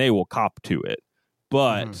and they will cop to it.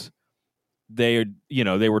 But they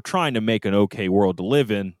were trying to make an okay world to live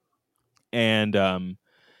in. And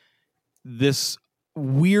this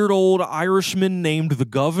weird old Irishman named the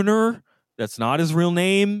Governor. That's not his real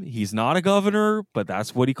name. He's not a governor, but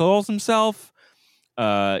that's what he calls himself.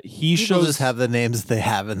 People just have the names they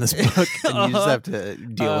have in this book, and you just have to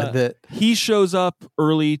deal with it. He shows up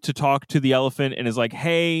early to talk to the elephant and is like,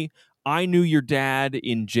 "Hey, I knew your dad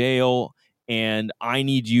in jail, and I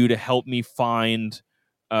need you to help me find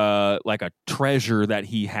like a treasure that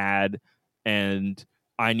he had, and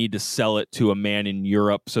I need to sell it to a man in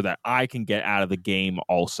Europe so that I can get out of the game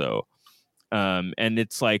also." And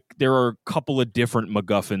it's like there are a couple of different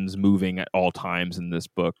MacGuffins moving at all times in this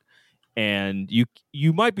book. And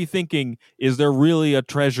you might be thinking, is there really a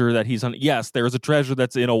treasure that he's on? Yes, there's a treasure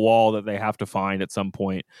that's in a wall that they have to find at some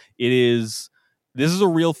point. This is a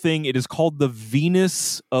real thing. It is called the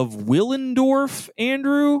Venus of Willendorf,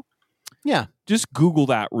 Andrew. Yeah. Just Google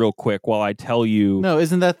that real quick while I tell you. No,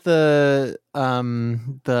 isn't that the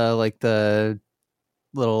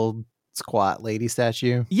little squat lady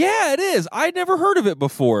statue? Yeah, it is. I'd never heard of it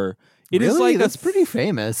before. It really? is like that's pretty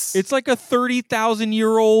famous. It's like a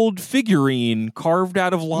 30,000-year-old figurine carved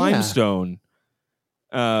out of limestone.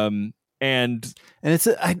 Yeah. And it's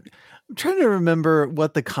I'm trying to remember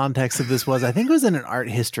what the context of this was. I think it was in an art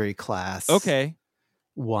history class. Okay.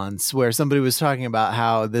 Once where somebody was talking about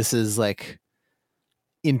how this is like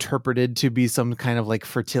interpreted to be some kind of like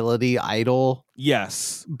fertility idol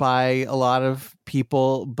Yes. by a lot of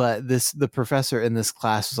people, but the professor in this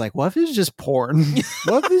class was like, what if it's just porn?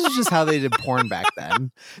 What if this is just how they did porn back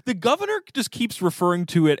then? The governor just keeps referring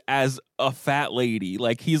to it as a fat lady.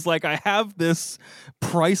 Like, he's like, I have this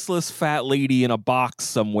priceless fat lady in a box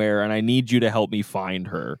somewhere, and I need you to help me find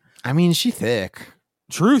her. I mean, she thick.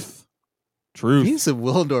 Truth. Piece of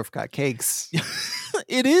Willendorf got cakes.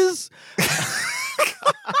 It is.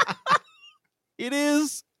 It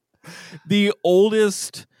is the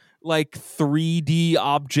oldest like 3D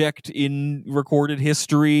object in recorded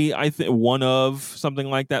history. I think one of something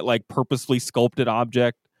like that, like purposely sculpted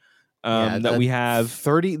object that we have.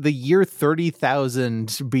 The year 30,000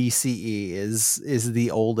 BCE is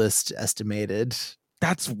the oldest estimated.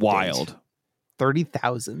 That's wild.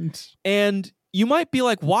 30,000. And you might be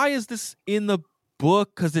like, why is this in the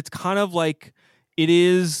book? Because it's kind of like it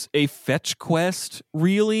is a fetch quest,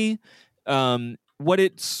 really. What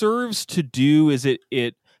it serves to do is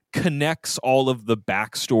it connects all of the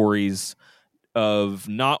backstories of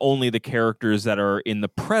not only the characters that are in the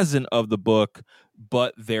present of the book,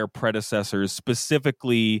 but their predecessors,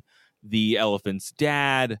 specifically the elephant's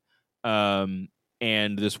dad, and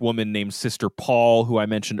this woman named Sister Paul, who I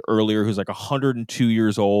mentioned earlier, who's like 102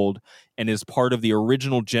 years old and is part of the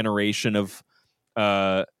original generation of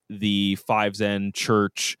the Five Zen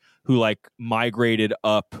Church, who like migrated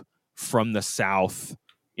up from the South,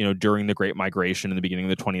 during the Great Migration in the beginning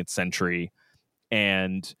of the 20th century.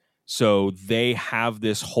 And so they have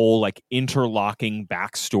this whole like interlocking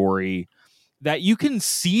backstory that you can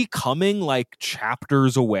see coming like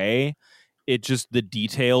chapters away. It just, the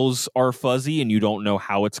details are fuzzy and you don't know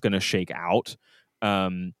how it's going to shake out.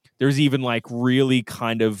 There's even like really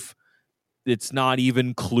kind of, it's not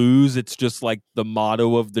even clues. It's just like the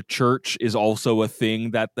motto of the church is also a thing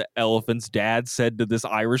that the elephant's dad said to this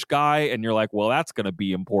Irish guy. And you're like, well, that's going to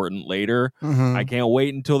be important later. Mm-hmm. I can't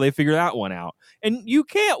wait until they figure that one out. And you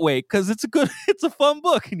can't wait because it's a fun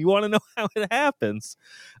book and you want to know how it happens.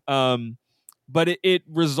 But it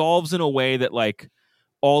resolves in a way that like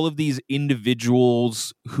all of these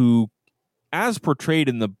individuals who, as portrayed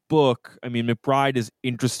in the book, I mean, McBride is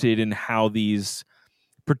interested in how these,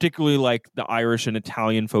 particularly like the Irish and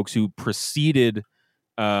Italian folks who preceded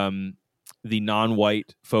the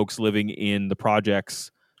non-white folks living in the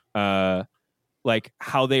projects, like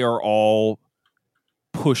how they are all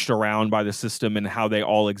pushed around by the system and how they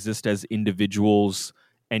all exist as individuals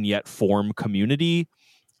and yet form community.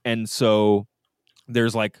 And so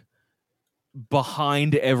there's like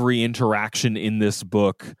behind every interaction in this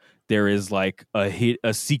book, there is like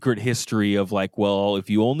a secret history of like, well, if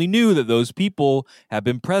you only knew that those people have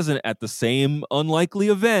been present at the same unlikely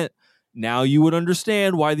event, now you would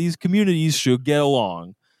understand why these communities should get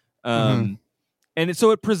along. And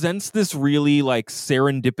so it presents this really like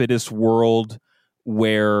serendipitous world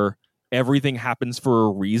where everything happens for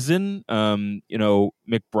a reason.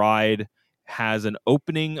 McBride has an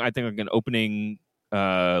opening, I think like an opening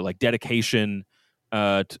like dedication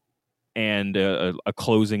and a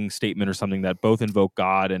closing statement or something that both invoke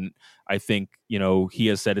God. And I think, he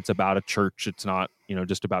has said it's about a church. It's not,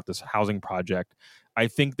 just about this housing project. I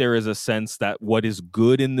think there is a sense that what is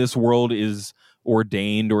good in this world is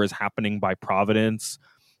ordained or is happening by providence,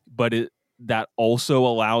 but that also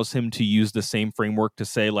allows him to use the same framework to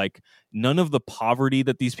say like none of the poverty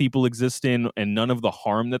that these people exist in and none of the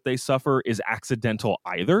harm that they suffer is accidental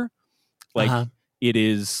either. Like it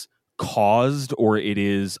is caused or it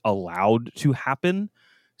is allowed to happen.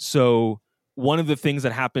 So one of the things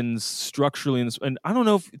that happens structurally in this, and I don't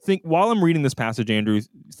know while I'm reading this passage, Andrew,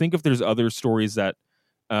 think if there's other stories that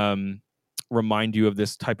remind you of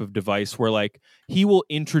this type of device where like he will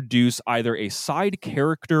introduce either a side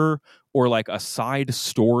character or like a side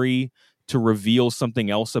story to reveal something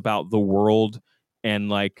else about the world. And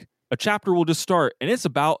like a chapter will just start and it's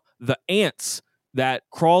about the ants that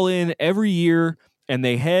crawl in every year and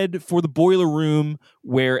they head for the boiler room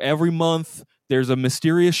where every month there's a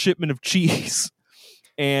mysterious shipment of cheese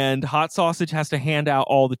and Hot Sausage has to hand out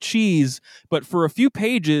all the cheese. But for a few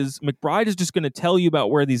pages, McBride is just going to tell you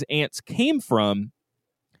about where these ants came from.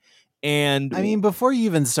 And I mean, before you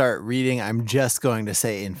even start reading, I'm just going to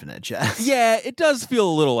say Infinite Jest. Yeah, it does feel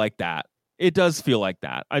a little like that. It does feel like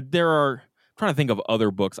that. I'm trying to think of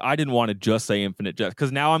other books. I didn't want to just say Infinite Jest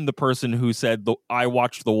because now I'm the person who said I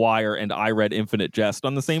watched The Wire and I read Infinite Jest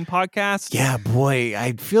on the same podcast. Yeah, boy,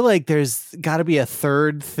 I feel like there's got to be a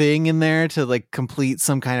third thing in there to like complete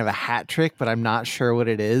some kind of a hat trick, but I'm not sure what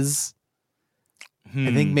it is.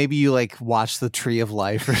 I think maybe you like watch the Tree of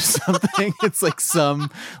Life or something. It's like some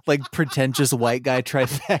like pretentious white guy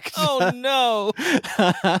trifecta. Oh no!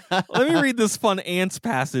 Let me read this fun ants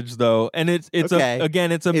passage though, and it's Okay.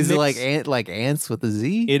 it's a Is mix. it like ants with a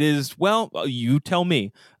Z? It is, well, you tell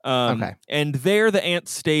me. Okay. And there the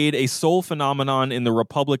ants stayed, a sole phenomenon in the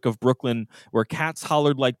Republic of Brooklyn, where cats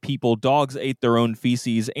hollered like people, dogs ate their own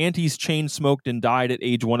feces, aunties chain smoked and died at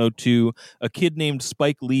age 102, a kid named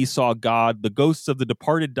Spike Lee saw God, the ghosts of the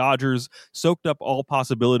departed Dodgers soaked up all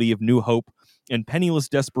possibility of new hope, and penniless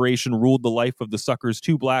desperation ruled the life of the suckers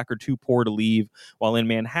too black or too poor to leave, while in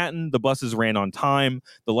Manhattan, the buses ran on time,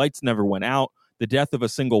 the lights never went out, the death of a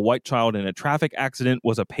single white child in a traffic accident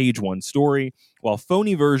was a page one story, while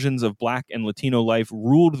phony versions of Black and Latino life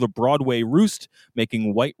ruled the Broadway roost,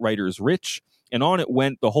 making white writers rich. And on it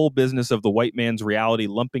went, the whole business of the white man's reality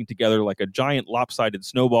lumping together like a giant lopsided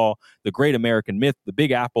snowball, the great American myth, the big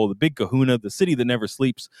apple, the big kahuna, the city that never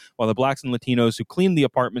sleeps, while the blacks and Latinos who cleaned the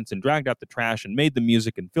apartments and dragged out the trash and made the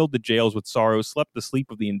music and filled the jails with sorrow slept the sleep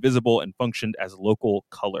of the invisible and functioned as local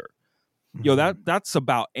color. Yo, that's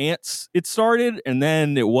about ants. It started and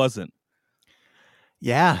then it wasn't.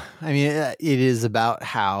 Yeah, I mean, it is about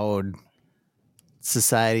how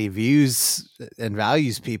society views and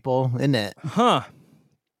values people, isn't it? Huh.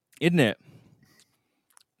 Isn't it?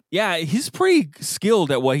 Yeah, he's pretty skilled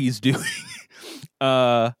at what he's doing.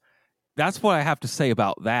 That's what I have to say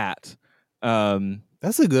about that.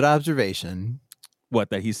 That's a good observation. What,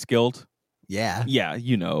 that he's skilled? Yeah. Yeah,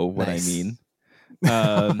 you know what Nice. I mean.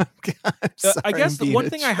 God, sorry, I guess I'm being one a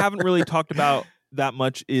thing I jerk. haven't really talked about that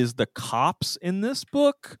much is the cops in this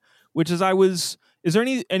book, which is is there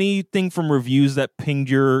anything from reviews that pinged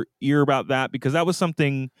your ear about that? Because that was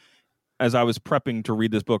something, as I was prepping to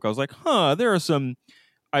read this book, I was like, there are some,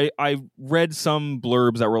 I read some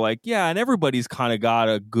blurbs that were like, yeah, and everybody's kind of got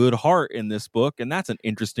a good heart in this book, and that's an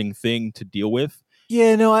interesting thing to deal with.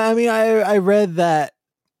 Yeah, no, I mean, I read that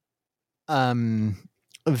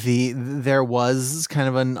there was kind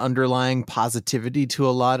of an underlying positivity to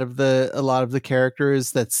a lot of the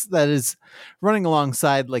characters that is running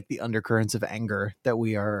alongside like the undercurrents of anger that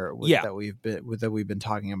we've been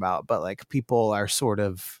talking about, but like people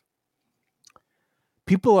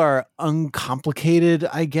are uncomplicated,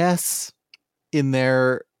 I guess, in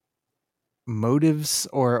their motives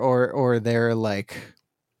or their like,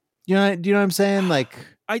 do you know what I'm saying? Like,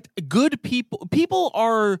 Good people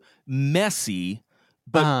are messy,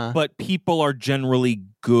 but people are generally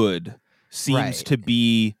good. Seems Right. to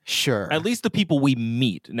be sure. at least the people we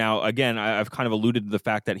meet. Now, again, I've kind of alluded to the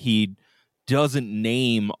fact that he doesn't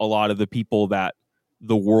name a lot of the people that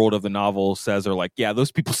the world of the novel says are like, yeah,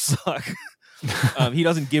 those people suck. He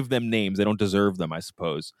doesn't give them names. They don't deserve them, I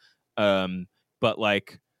suppose. But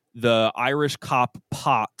like the Irish cop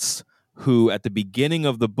Potts, who at the beginning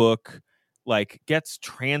of the book like gets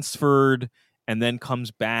transferred and then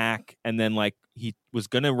comes back, and then like he was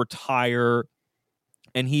gonna retire,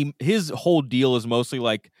 and his whole deal is mostly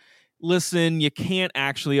like, listen, you can't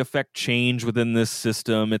actually affect change within this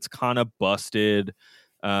system. It's kind of busted.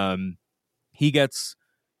 He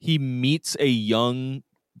meets a young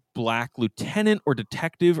black lieutenant or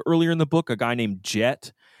detective earlier in the book, a guy named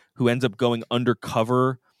Jet, who ends up going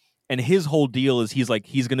undercover, and his whole deal is he's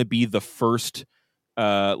going to be the first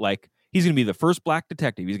he's going to be the first black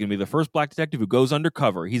detective. He's going to be the first black detective who goes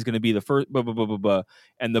undercover. He's going to be the first blah, blah, blah, blah, blah.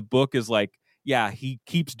 And the book is like, yeah, he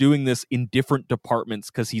keeps doing this in different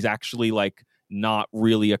departments because he's actually like not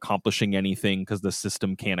really accomplishing anything because the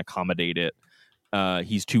system can't accommodate it.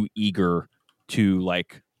 He's too eager to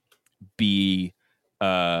like be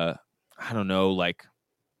I don't know, like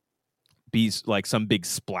be like some big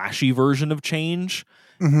splashy version of change.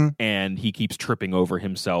 Mm-hmm. And he keeps tripping over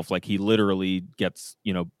himself. Like he literally gets,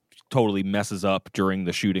 totally messes up during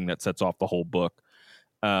the shooting that sets off the whole book.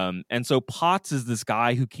 And so Potts is this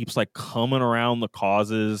guy who keeps like coming around the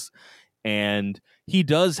causes, and he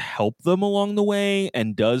does help them along the way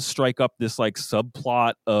and does strike up this like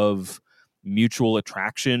subplot of mutual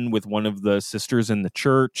attraction with one of the sisters in the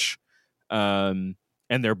church. And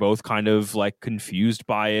they're both kind of like confused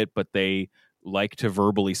by it, but they like to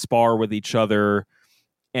verbally spar with each other.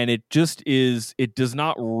 And it does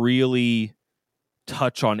not really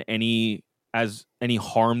touch on any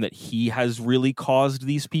harm that he has really caused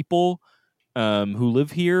these people who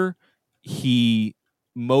live here. He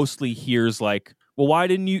mostly hears like, well, why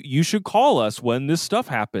didn't you should call us when this stuff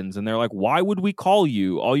happens. And they're like, why would we call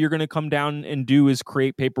you? All you're going to come down and do is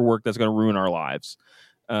create paperwork that's going to ruin our lives.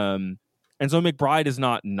 And so McBride is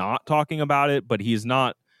not talking about it, but he's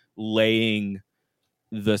not laying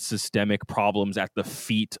the systemic problems at the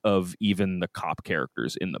feet of even the cop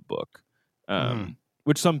characters in the book.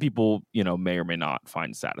 which some people, may or may not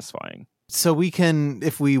find satisfying. So we can,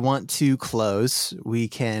 if we want to close, we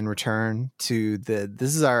can return to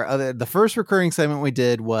the first recurring segment we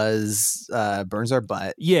did was Burns Our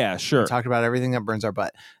Butt. Yeah, sure. We talked about everything that burns our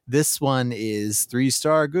butt. This one is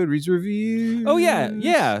 3-star Goodreads reviews. Oh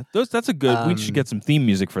yeah. That's a good. We should get some theme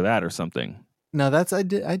music for that or something. No, I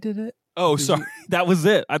did it. Oh, sorry. That was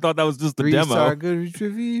it. I thought that was just the demo. 3-star Goodreads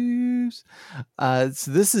reviews. So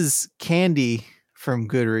this is Candy from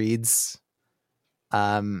Goodreads.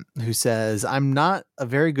 Who says, I'm not a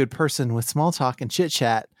very good person with small talk and chit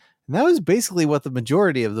chat. And that was basically what the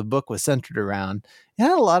majority of the book was centered around. It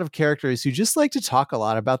had a lot of characters who just like to talk a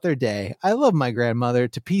lot about their day. I love my grandmother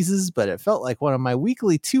to pieces, but it felt like one of my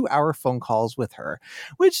weekly 2-hour phone calls with her,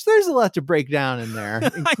 which there's a lot to break down in there,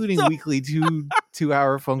 including weekly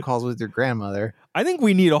 2-hour phone calls with your grandmother. I think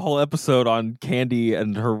we need a whole episode on Candy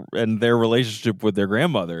and their relationship with their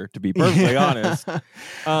grandmother, to be perfectly honest.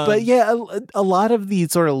 But yeah, a lot of the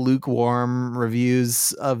sort of lukewarm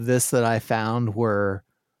reviews of this that I found were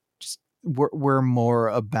more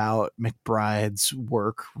about McBride's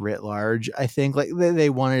work writ large. I think like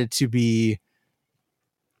they wanted it to be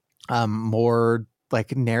more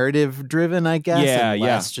like narrative driven, I guess. Yeah, and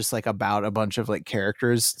less just like about a bunch of like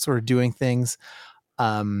characters sort of doing things.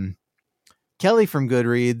 Kelly from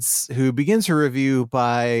Goodreads, who begins her review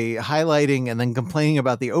by highlighting and then complaining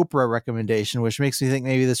about the Oprah recommendation, which makes me think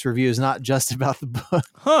maybe this review is not just about the book.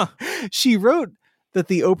 Huh. She wrote that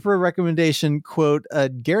the Oprah recommendation, quote,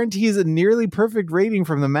 guarantees a nearly perfect rating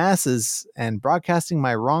from the masses and broadcasting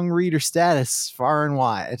my wrong reader status far and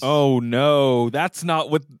wide. Oh, no. That's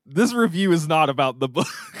not what this review is not about the book.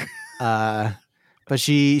 But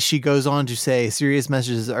she goes on to say serious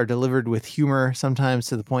messages are delivered with humor, sometimes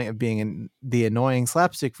to the point of being the annoying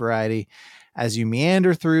slapstick variety, as you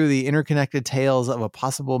meander through the interconnected tales of a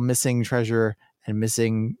possible missing treasure and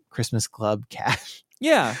missing Christmas Club cash.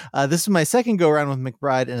 Yeah. This is my second go around with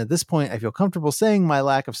McBride, and at this point, I feel comfortable saying my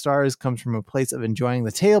lack of stars comes from a place of enjoying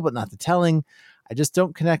the tale, but not the telling. I just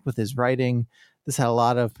don't connect with his writing. This had a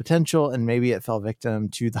lot of potential, and maybe it fell victim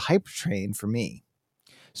to the hype train for me.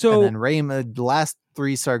 So, and then Raymond, the last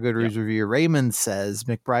 3-star Goodreads review, Raymond says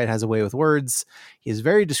McBride has a way with words. He is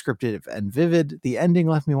very descriptive and vivid. The ending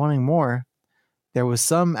left me wanting more. There was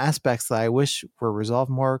some aspects that I wish were resolved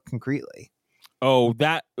more concretely. Oh,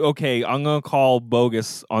 okay. I'm gonna call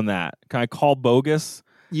bogus on that. Can I call bogus?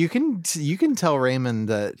 You can tell Raymond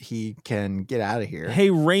that he can get out of here. Hey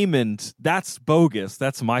Raymond, that's bogus.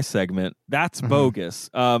 That's my segment. That's bogus.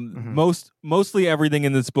 Mostly everything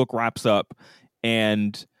in this book wraps up,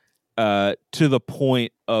 and to the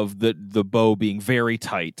point of the bow being very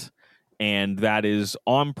tight, and that is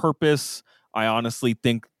on purpose. I honestly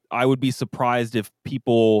think I would be surprised if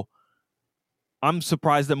people. I'm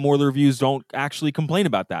surprised that more of the reviews don't actually complain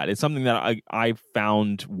about that. It's something that I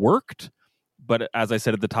found worked, but as I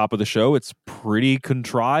said at the top of the show, it's pretty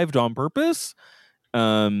contrived on purpose.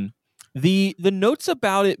 The notes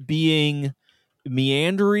about it being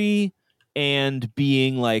meandery and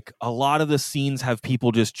being like a lot of the scenes have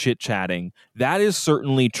people just chit-chatting. That is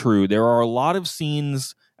certainly true. There are a lot of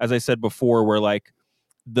scenes, as I said before, where like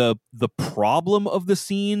the problem of the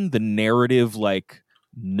scene, the narrative like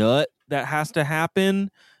nut that has to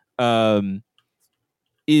happen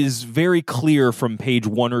is very clear from page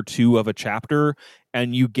 1 or 2 of a chapter,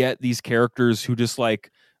 and you get these characters who just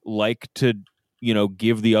like to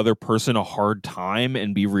give the other person a hard time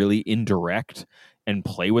and be really indirect and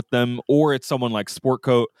play with them, or it's someone like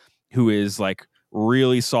Sportcoat who is like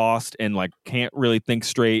really sauced and like can't really think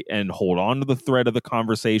straight and hold on to the thread of the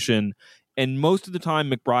conversation. And most of the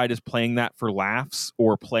time McBride is playing that for laughs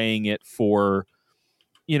or playing it for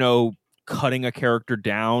cutting a character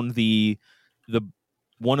down. The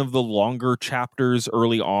one of the longer chapters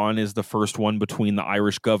early on is the first one between the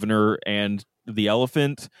Irish governor and the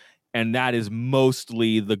elephant, and that is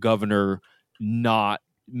mostly the governor not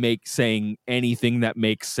saying anything that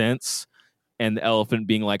makes sense, and the elephant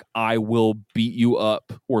being like, I will beat you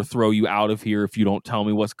up or throw you out of here if you don't tell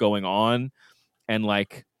me what's going on. And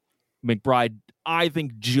like McBride, I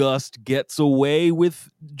think, just gets away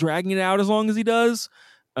with dragging it out as long as he does.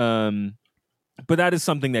 But that is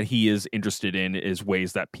something that he is interested in, is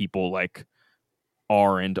ways that people like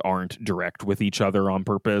are and aren't direct with each other on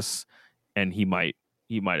purpose. And he might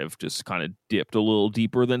have just kind of dipped a little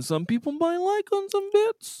deeper than some people might like on some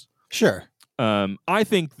bits. Sure. I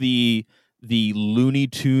think the Looney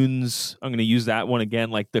Tunes, I'm going to use that one again,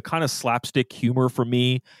 like the kind of slapstick humor for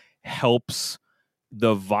me helps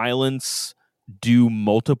the violence do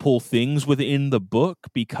multiple things within the book,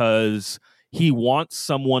 because he wants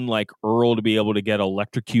someone like Earl to be able to get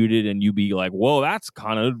electrocuted and you be like, whoa, that's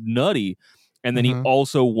kind of nutty. And then he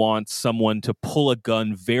also wants someone to pull a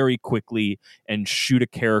gun very quickly and shoot a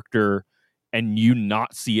character and you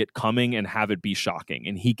not see it coming and have it be shocking.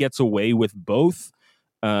 And he gets away with both.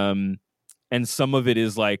 And some of it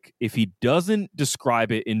is like, if he doesn't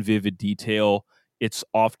describe it in vivid detail, it's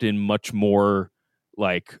often much more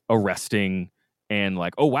like arresting and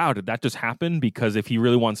like, oh, wow, did that just happen? Because if he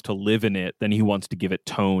really wants to live in it, then he wants to give it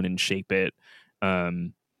tone and shape it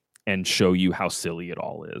and show you how silly it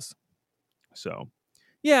all is. So,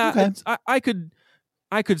 yeah, I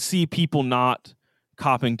could see people not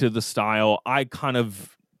copping to the style. I kind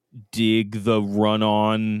of dig the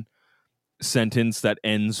run-on sentence that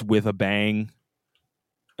ends with a bang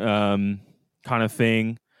kind of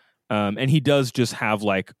thing. And he does just have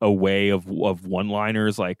like a way of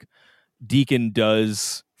one-liners. Like Deacon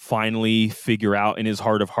does finally figure out in his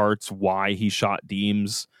heart of hearts why he shot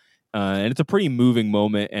Deems. And it's a pretty moving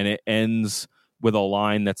moment. And it ends with a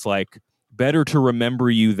line that's like, better to remember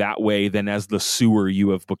you that way than as the sewer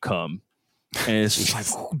you have become. And it's just like,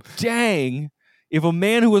 oh, dang. If a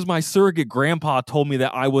man who was my surrogate grandpa told me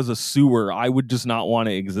that I was a sewer, I would just not want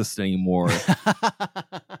to exist anymore.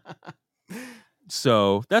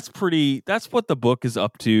 So that's what the book is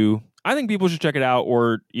up to. I think people should check it out,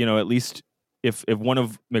 or, you know, at least if one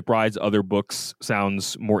of McBride's other books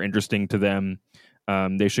sounds more interesting to them,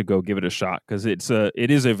 they should go give it a shot, because it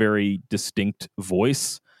is a very distinct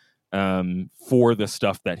voice for the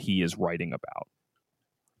stuff that he is writing about.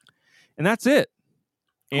 And that's it.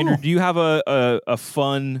 Cool. Andrew, do you have a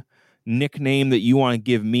fun nickname that you want to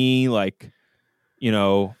give me, like, you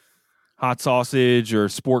know, hot sausage or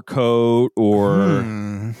sport coat or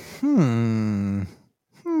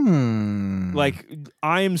like,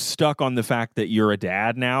 I'm stuck on the fact that you're a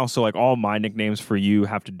dad now, so like all my nicknames for you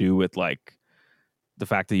have to do with like the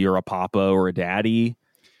fact that you're a papa or a daddy.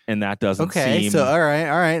 And that doesn't seem... So all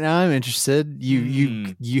right. Now I'm interested.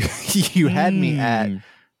 You had me at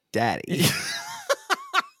daddy.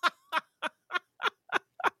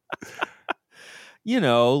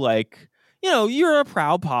 You're a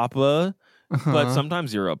proud papa, but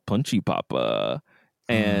sometimes you're a punchy papa,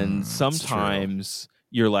 and sometimes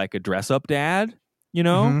you're like a dress up dad,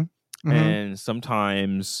 and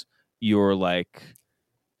sometimes you're like...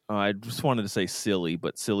 I just wanted to say silly,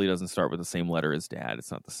 but silly doesn't start with the same letter as dad.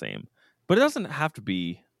 It's not the same. But it doesn't have to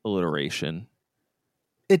be alliteration.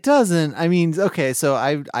 It doesn't. I mean, okay, so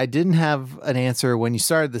I didn't have an answer when you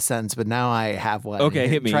started the sentence, but now I have one. Okay,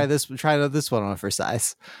 hit me. Try this one on for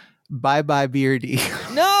size. Bye, Beardy.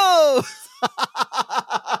 No!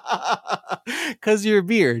 Because you're a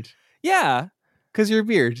beard. Yeah. Because you're a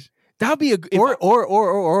beard. That'd be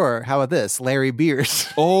or how about this, Larry Beard?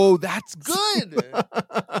 Oh, that's good.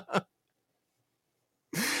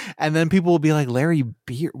 And then people will be like, Larry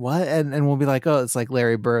Beard, what? And we'll be like, oh, it's like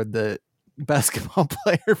Larry Bird, the basketball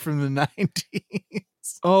player from the 90s.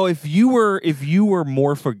 Oh, if you were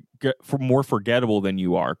more forgettable than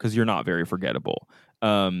you are, because you're not very forgettable.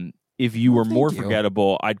 If you were more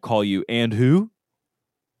forgettable, I'd call you and who?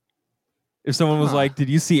 If someone was like, did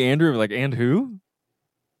you see Andrew? I'd be like, and who?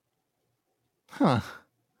 Huh.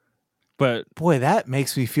 But boy, that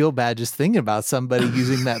makes me feel bad just thinking about somebody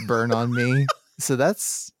using that burn on me. So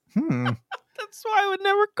that's that's why I would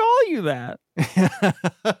never call you that.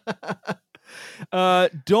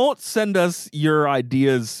 Don't send us your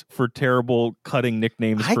ideas for terrible cutting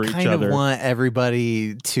nicknames for each other. I kind of want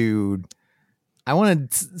everybody to... I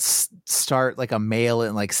want to start like a mail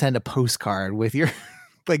and like send a postcard with your...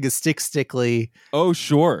 like a stickly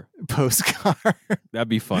postcard. That'd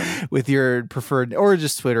be fun. With your preferred, or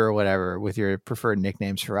just Twitter or whatever, with your preferred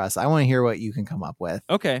nicknames for us. I want to hear what you can come up with.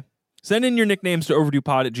 Okay. Send in your nicknames to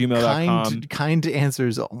overduepod@gmail.com. Kind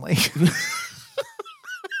answers only.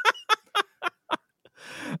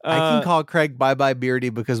 I can call Craig Bye Beardy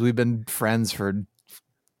because we've been friends for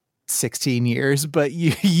 16 years, but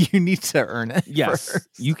you need to earn it. Yes. First.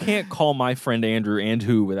 You can't call my friend Andrew and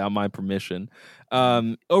who without my permission.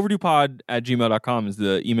 overduepod@gmail.com is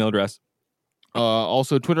the email address.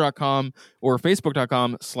 Also twitter.com or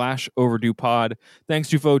facebook.com/overduepod. Thanks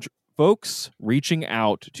to folks reaching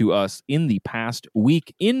out to us in the past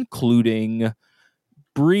week, including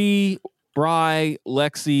Bree, Bry,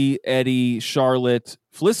 Lexi, Eddie, Charlotte,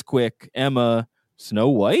 Flisquick, Emma, Snow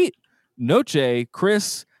White, Noche,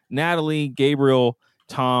 Chris, Natalie, Gabriel,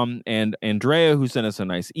 Tom, and Andrea, who sent us a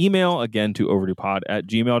nice email, again, to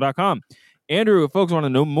overduepod@gmail.com. Andrew, if folks want to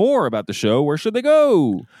know more about the show, where should they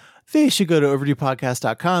go? They should go to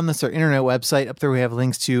overduepodcast.com. That's our internet website. Up there we have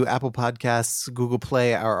links to Apple Podcasts, Google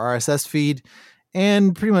Play, our RSS feed,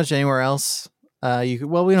 and pretty much anywhere else. We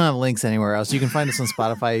don't have links anywhere else. You can find us on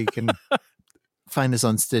Spotify. You can find us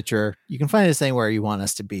on Stitcher. You can find us anywhere you want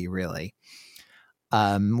us to be, really.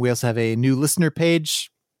 We also have a new listener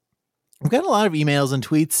page. We've got a lot of emails and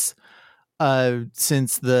tweets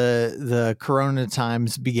since the Corona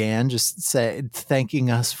times began, just thanking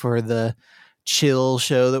us for the chill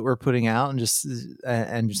show that we're putting out and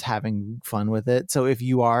just having fun with it. So if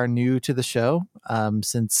you are new to the show,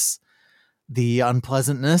 since the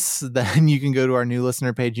unpleasantness, then you can go to our new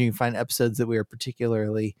listener page. You can find episodes that we are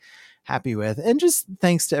particularly happy with. And just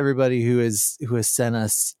thanks to everybody who has sent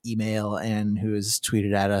us email and who has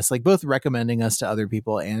tweeted at us, like both recommending us to other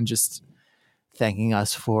people and just thanking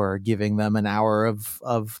us for giving them an hour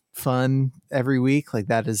of fun every week. Like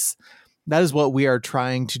that is what we are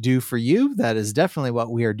trying to do for you. That is definitely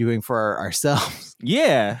what we are doing for ourselves.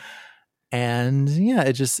 Yeah. And yeah,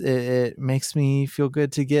 it makes me feel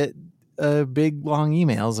good to get big long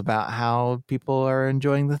emails about how people are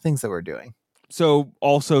enjoying the things that we're doing. So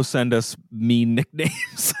also send us mean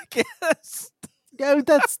nicknames, I guess. Yeah,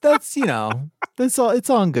 that's that's all. It's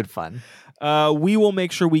all in good fun. We will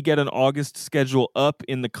make sure we get an August schedule up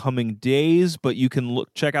in the coming days, but you can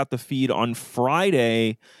check out the feed on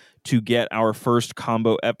Friday to get our first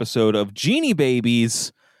combo episode of Genie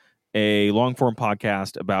Babies, a long form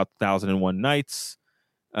podcast about 1001 Nights.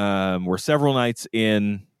 We're several nights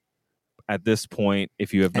in at this point,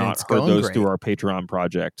 if you have not heard those through our Patreon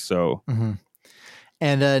project. So. Mm-hmm.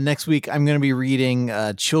 And next week, I'm going to be reading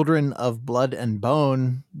Children of Blood and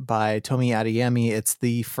Bone by Tomi Adeyemi. It's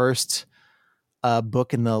the first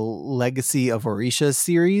book in the Legacy of Orisha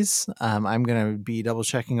series. I'm going to be double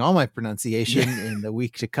checking all my pronunciation in the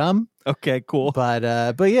week to come. Okay, cool. But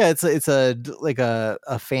yeah, it's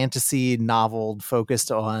a fantasy novel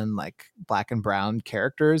focused on like black and brown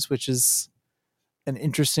characters, which is an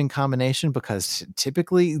interesting combination because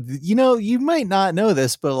typically, you might not know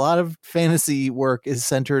this, but a lot of fantasy work is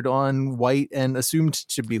centered on white and assumed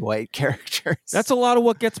to be white characters. That's a lot of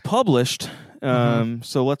what gets published.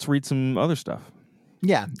 So let's read some other stuff.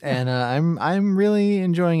 Yeah, and I'm really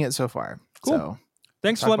enjoying it so far. Cool. So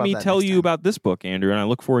thanks for letting me tell you about this book, Andrew, and I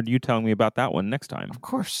look forward to you telling me about that one next time. Of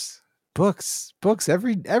course. Books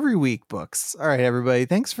every week. Books. All right, everybody.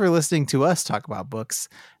 Thanks for listening to us talk about books.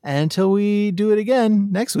 And until we do it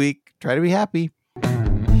again next week, try to be happy.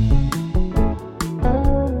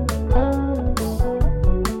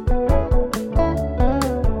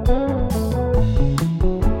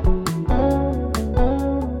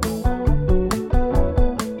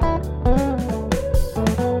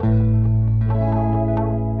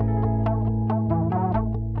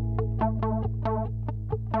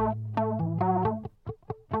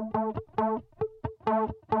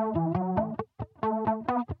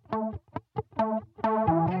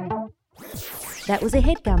 That was a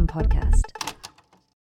HeadGum podcast.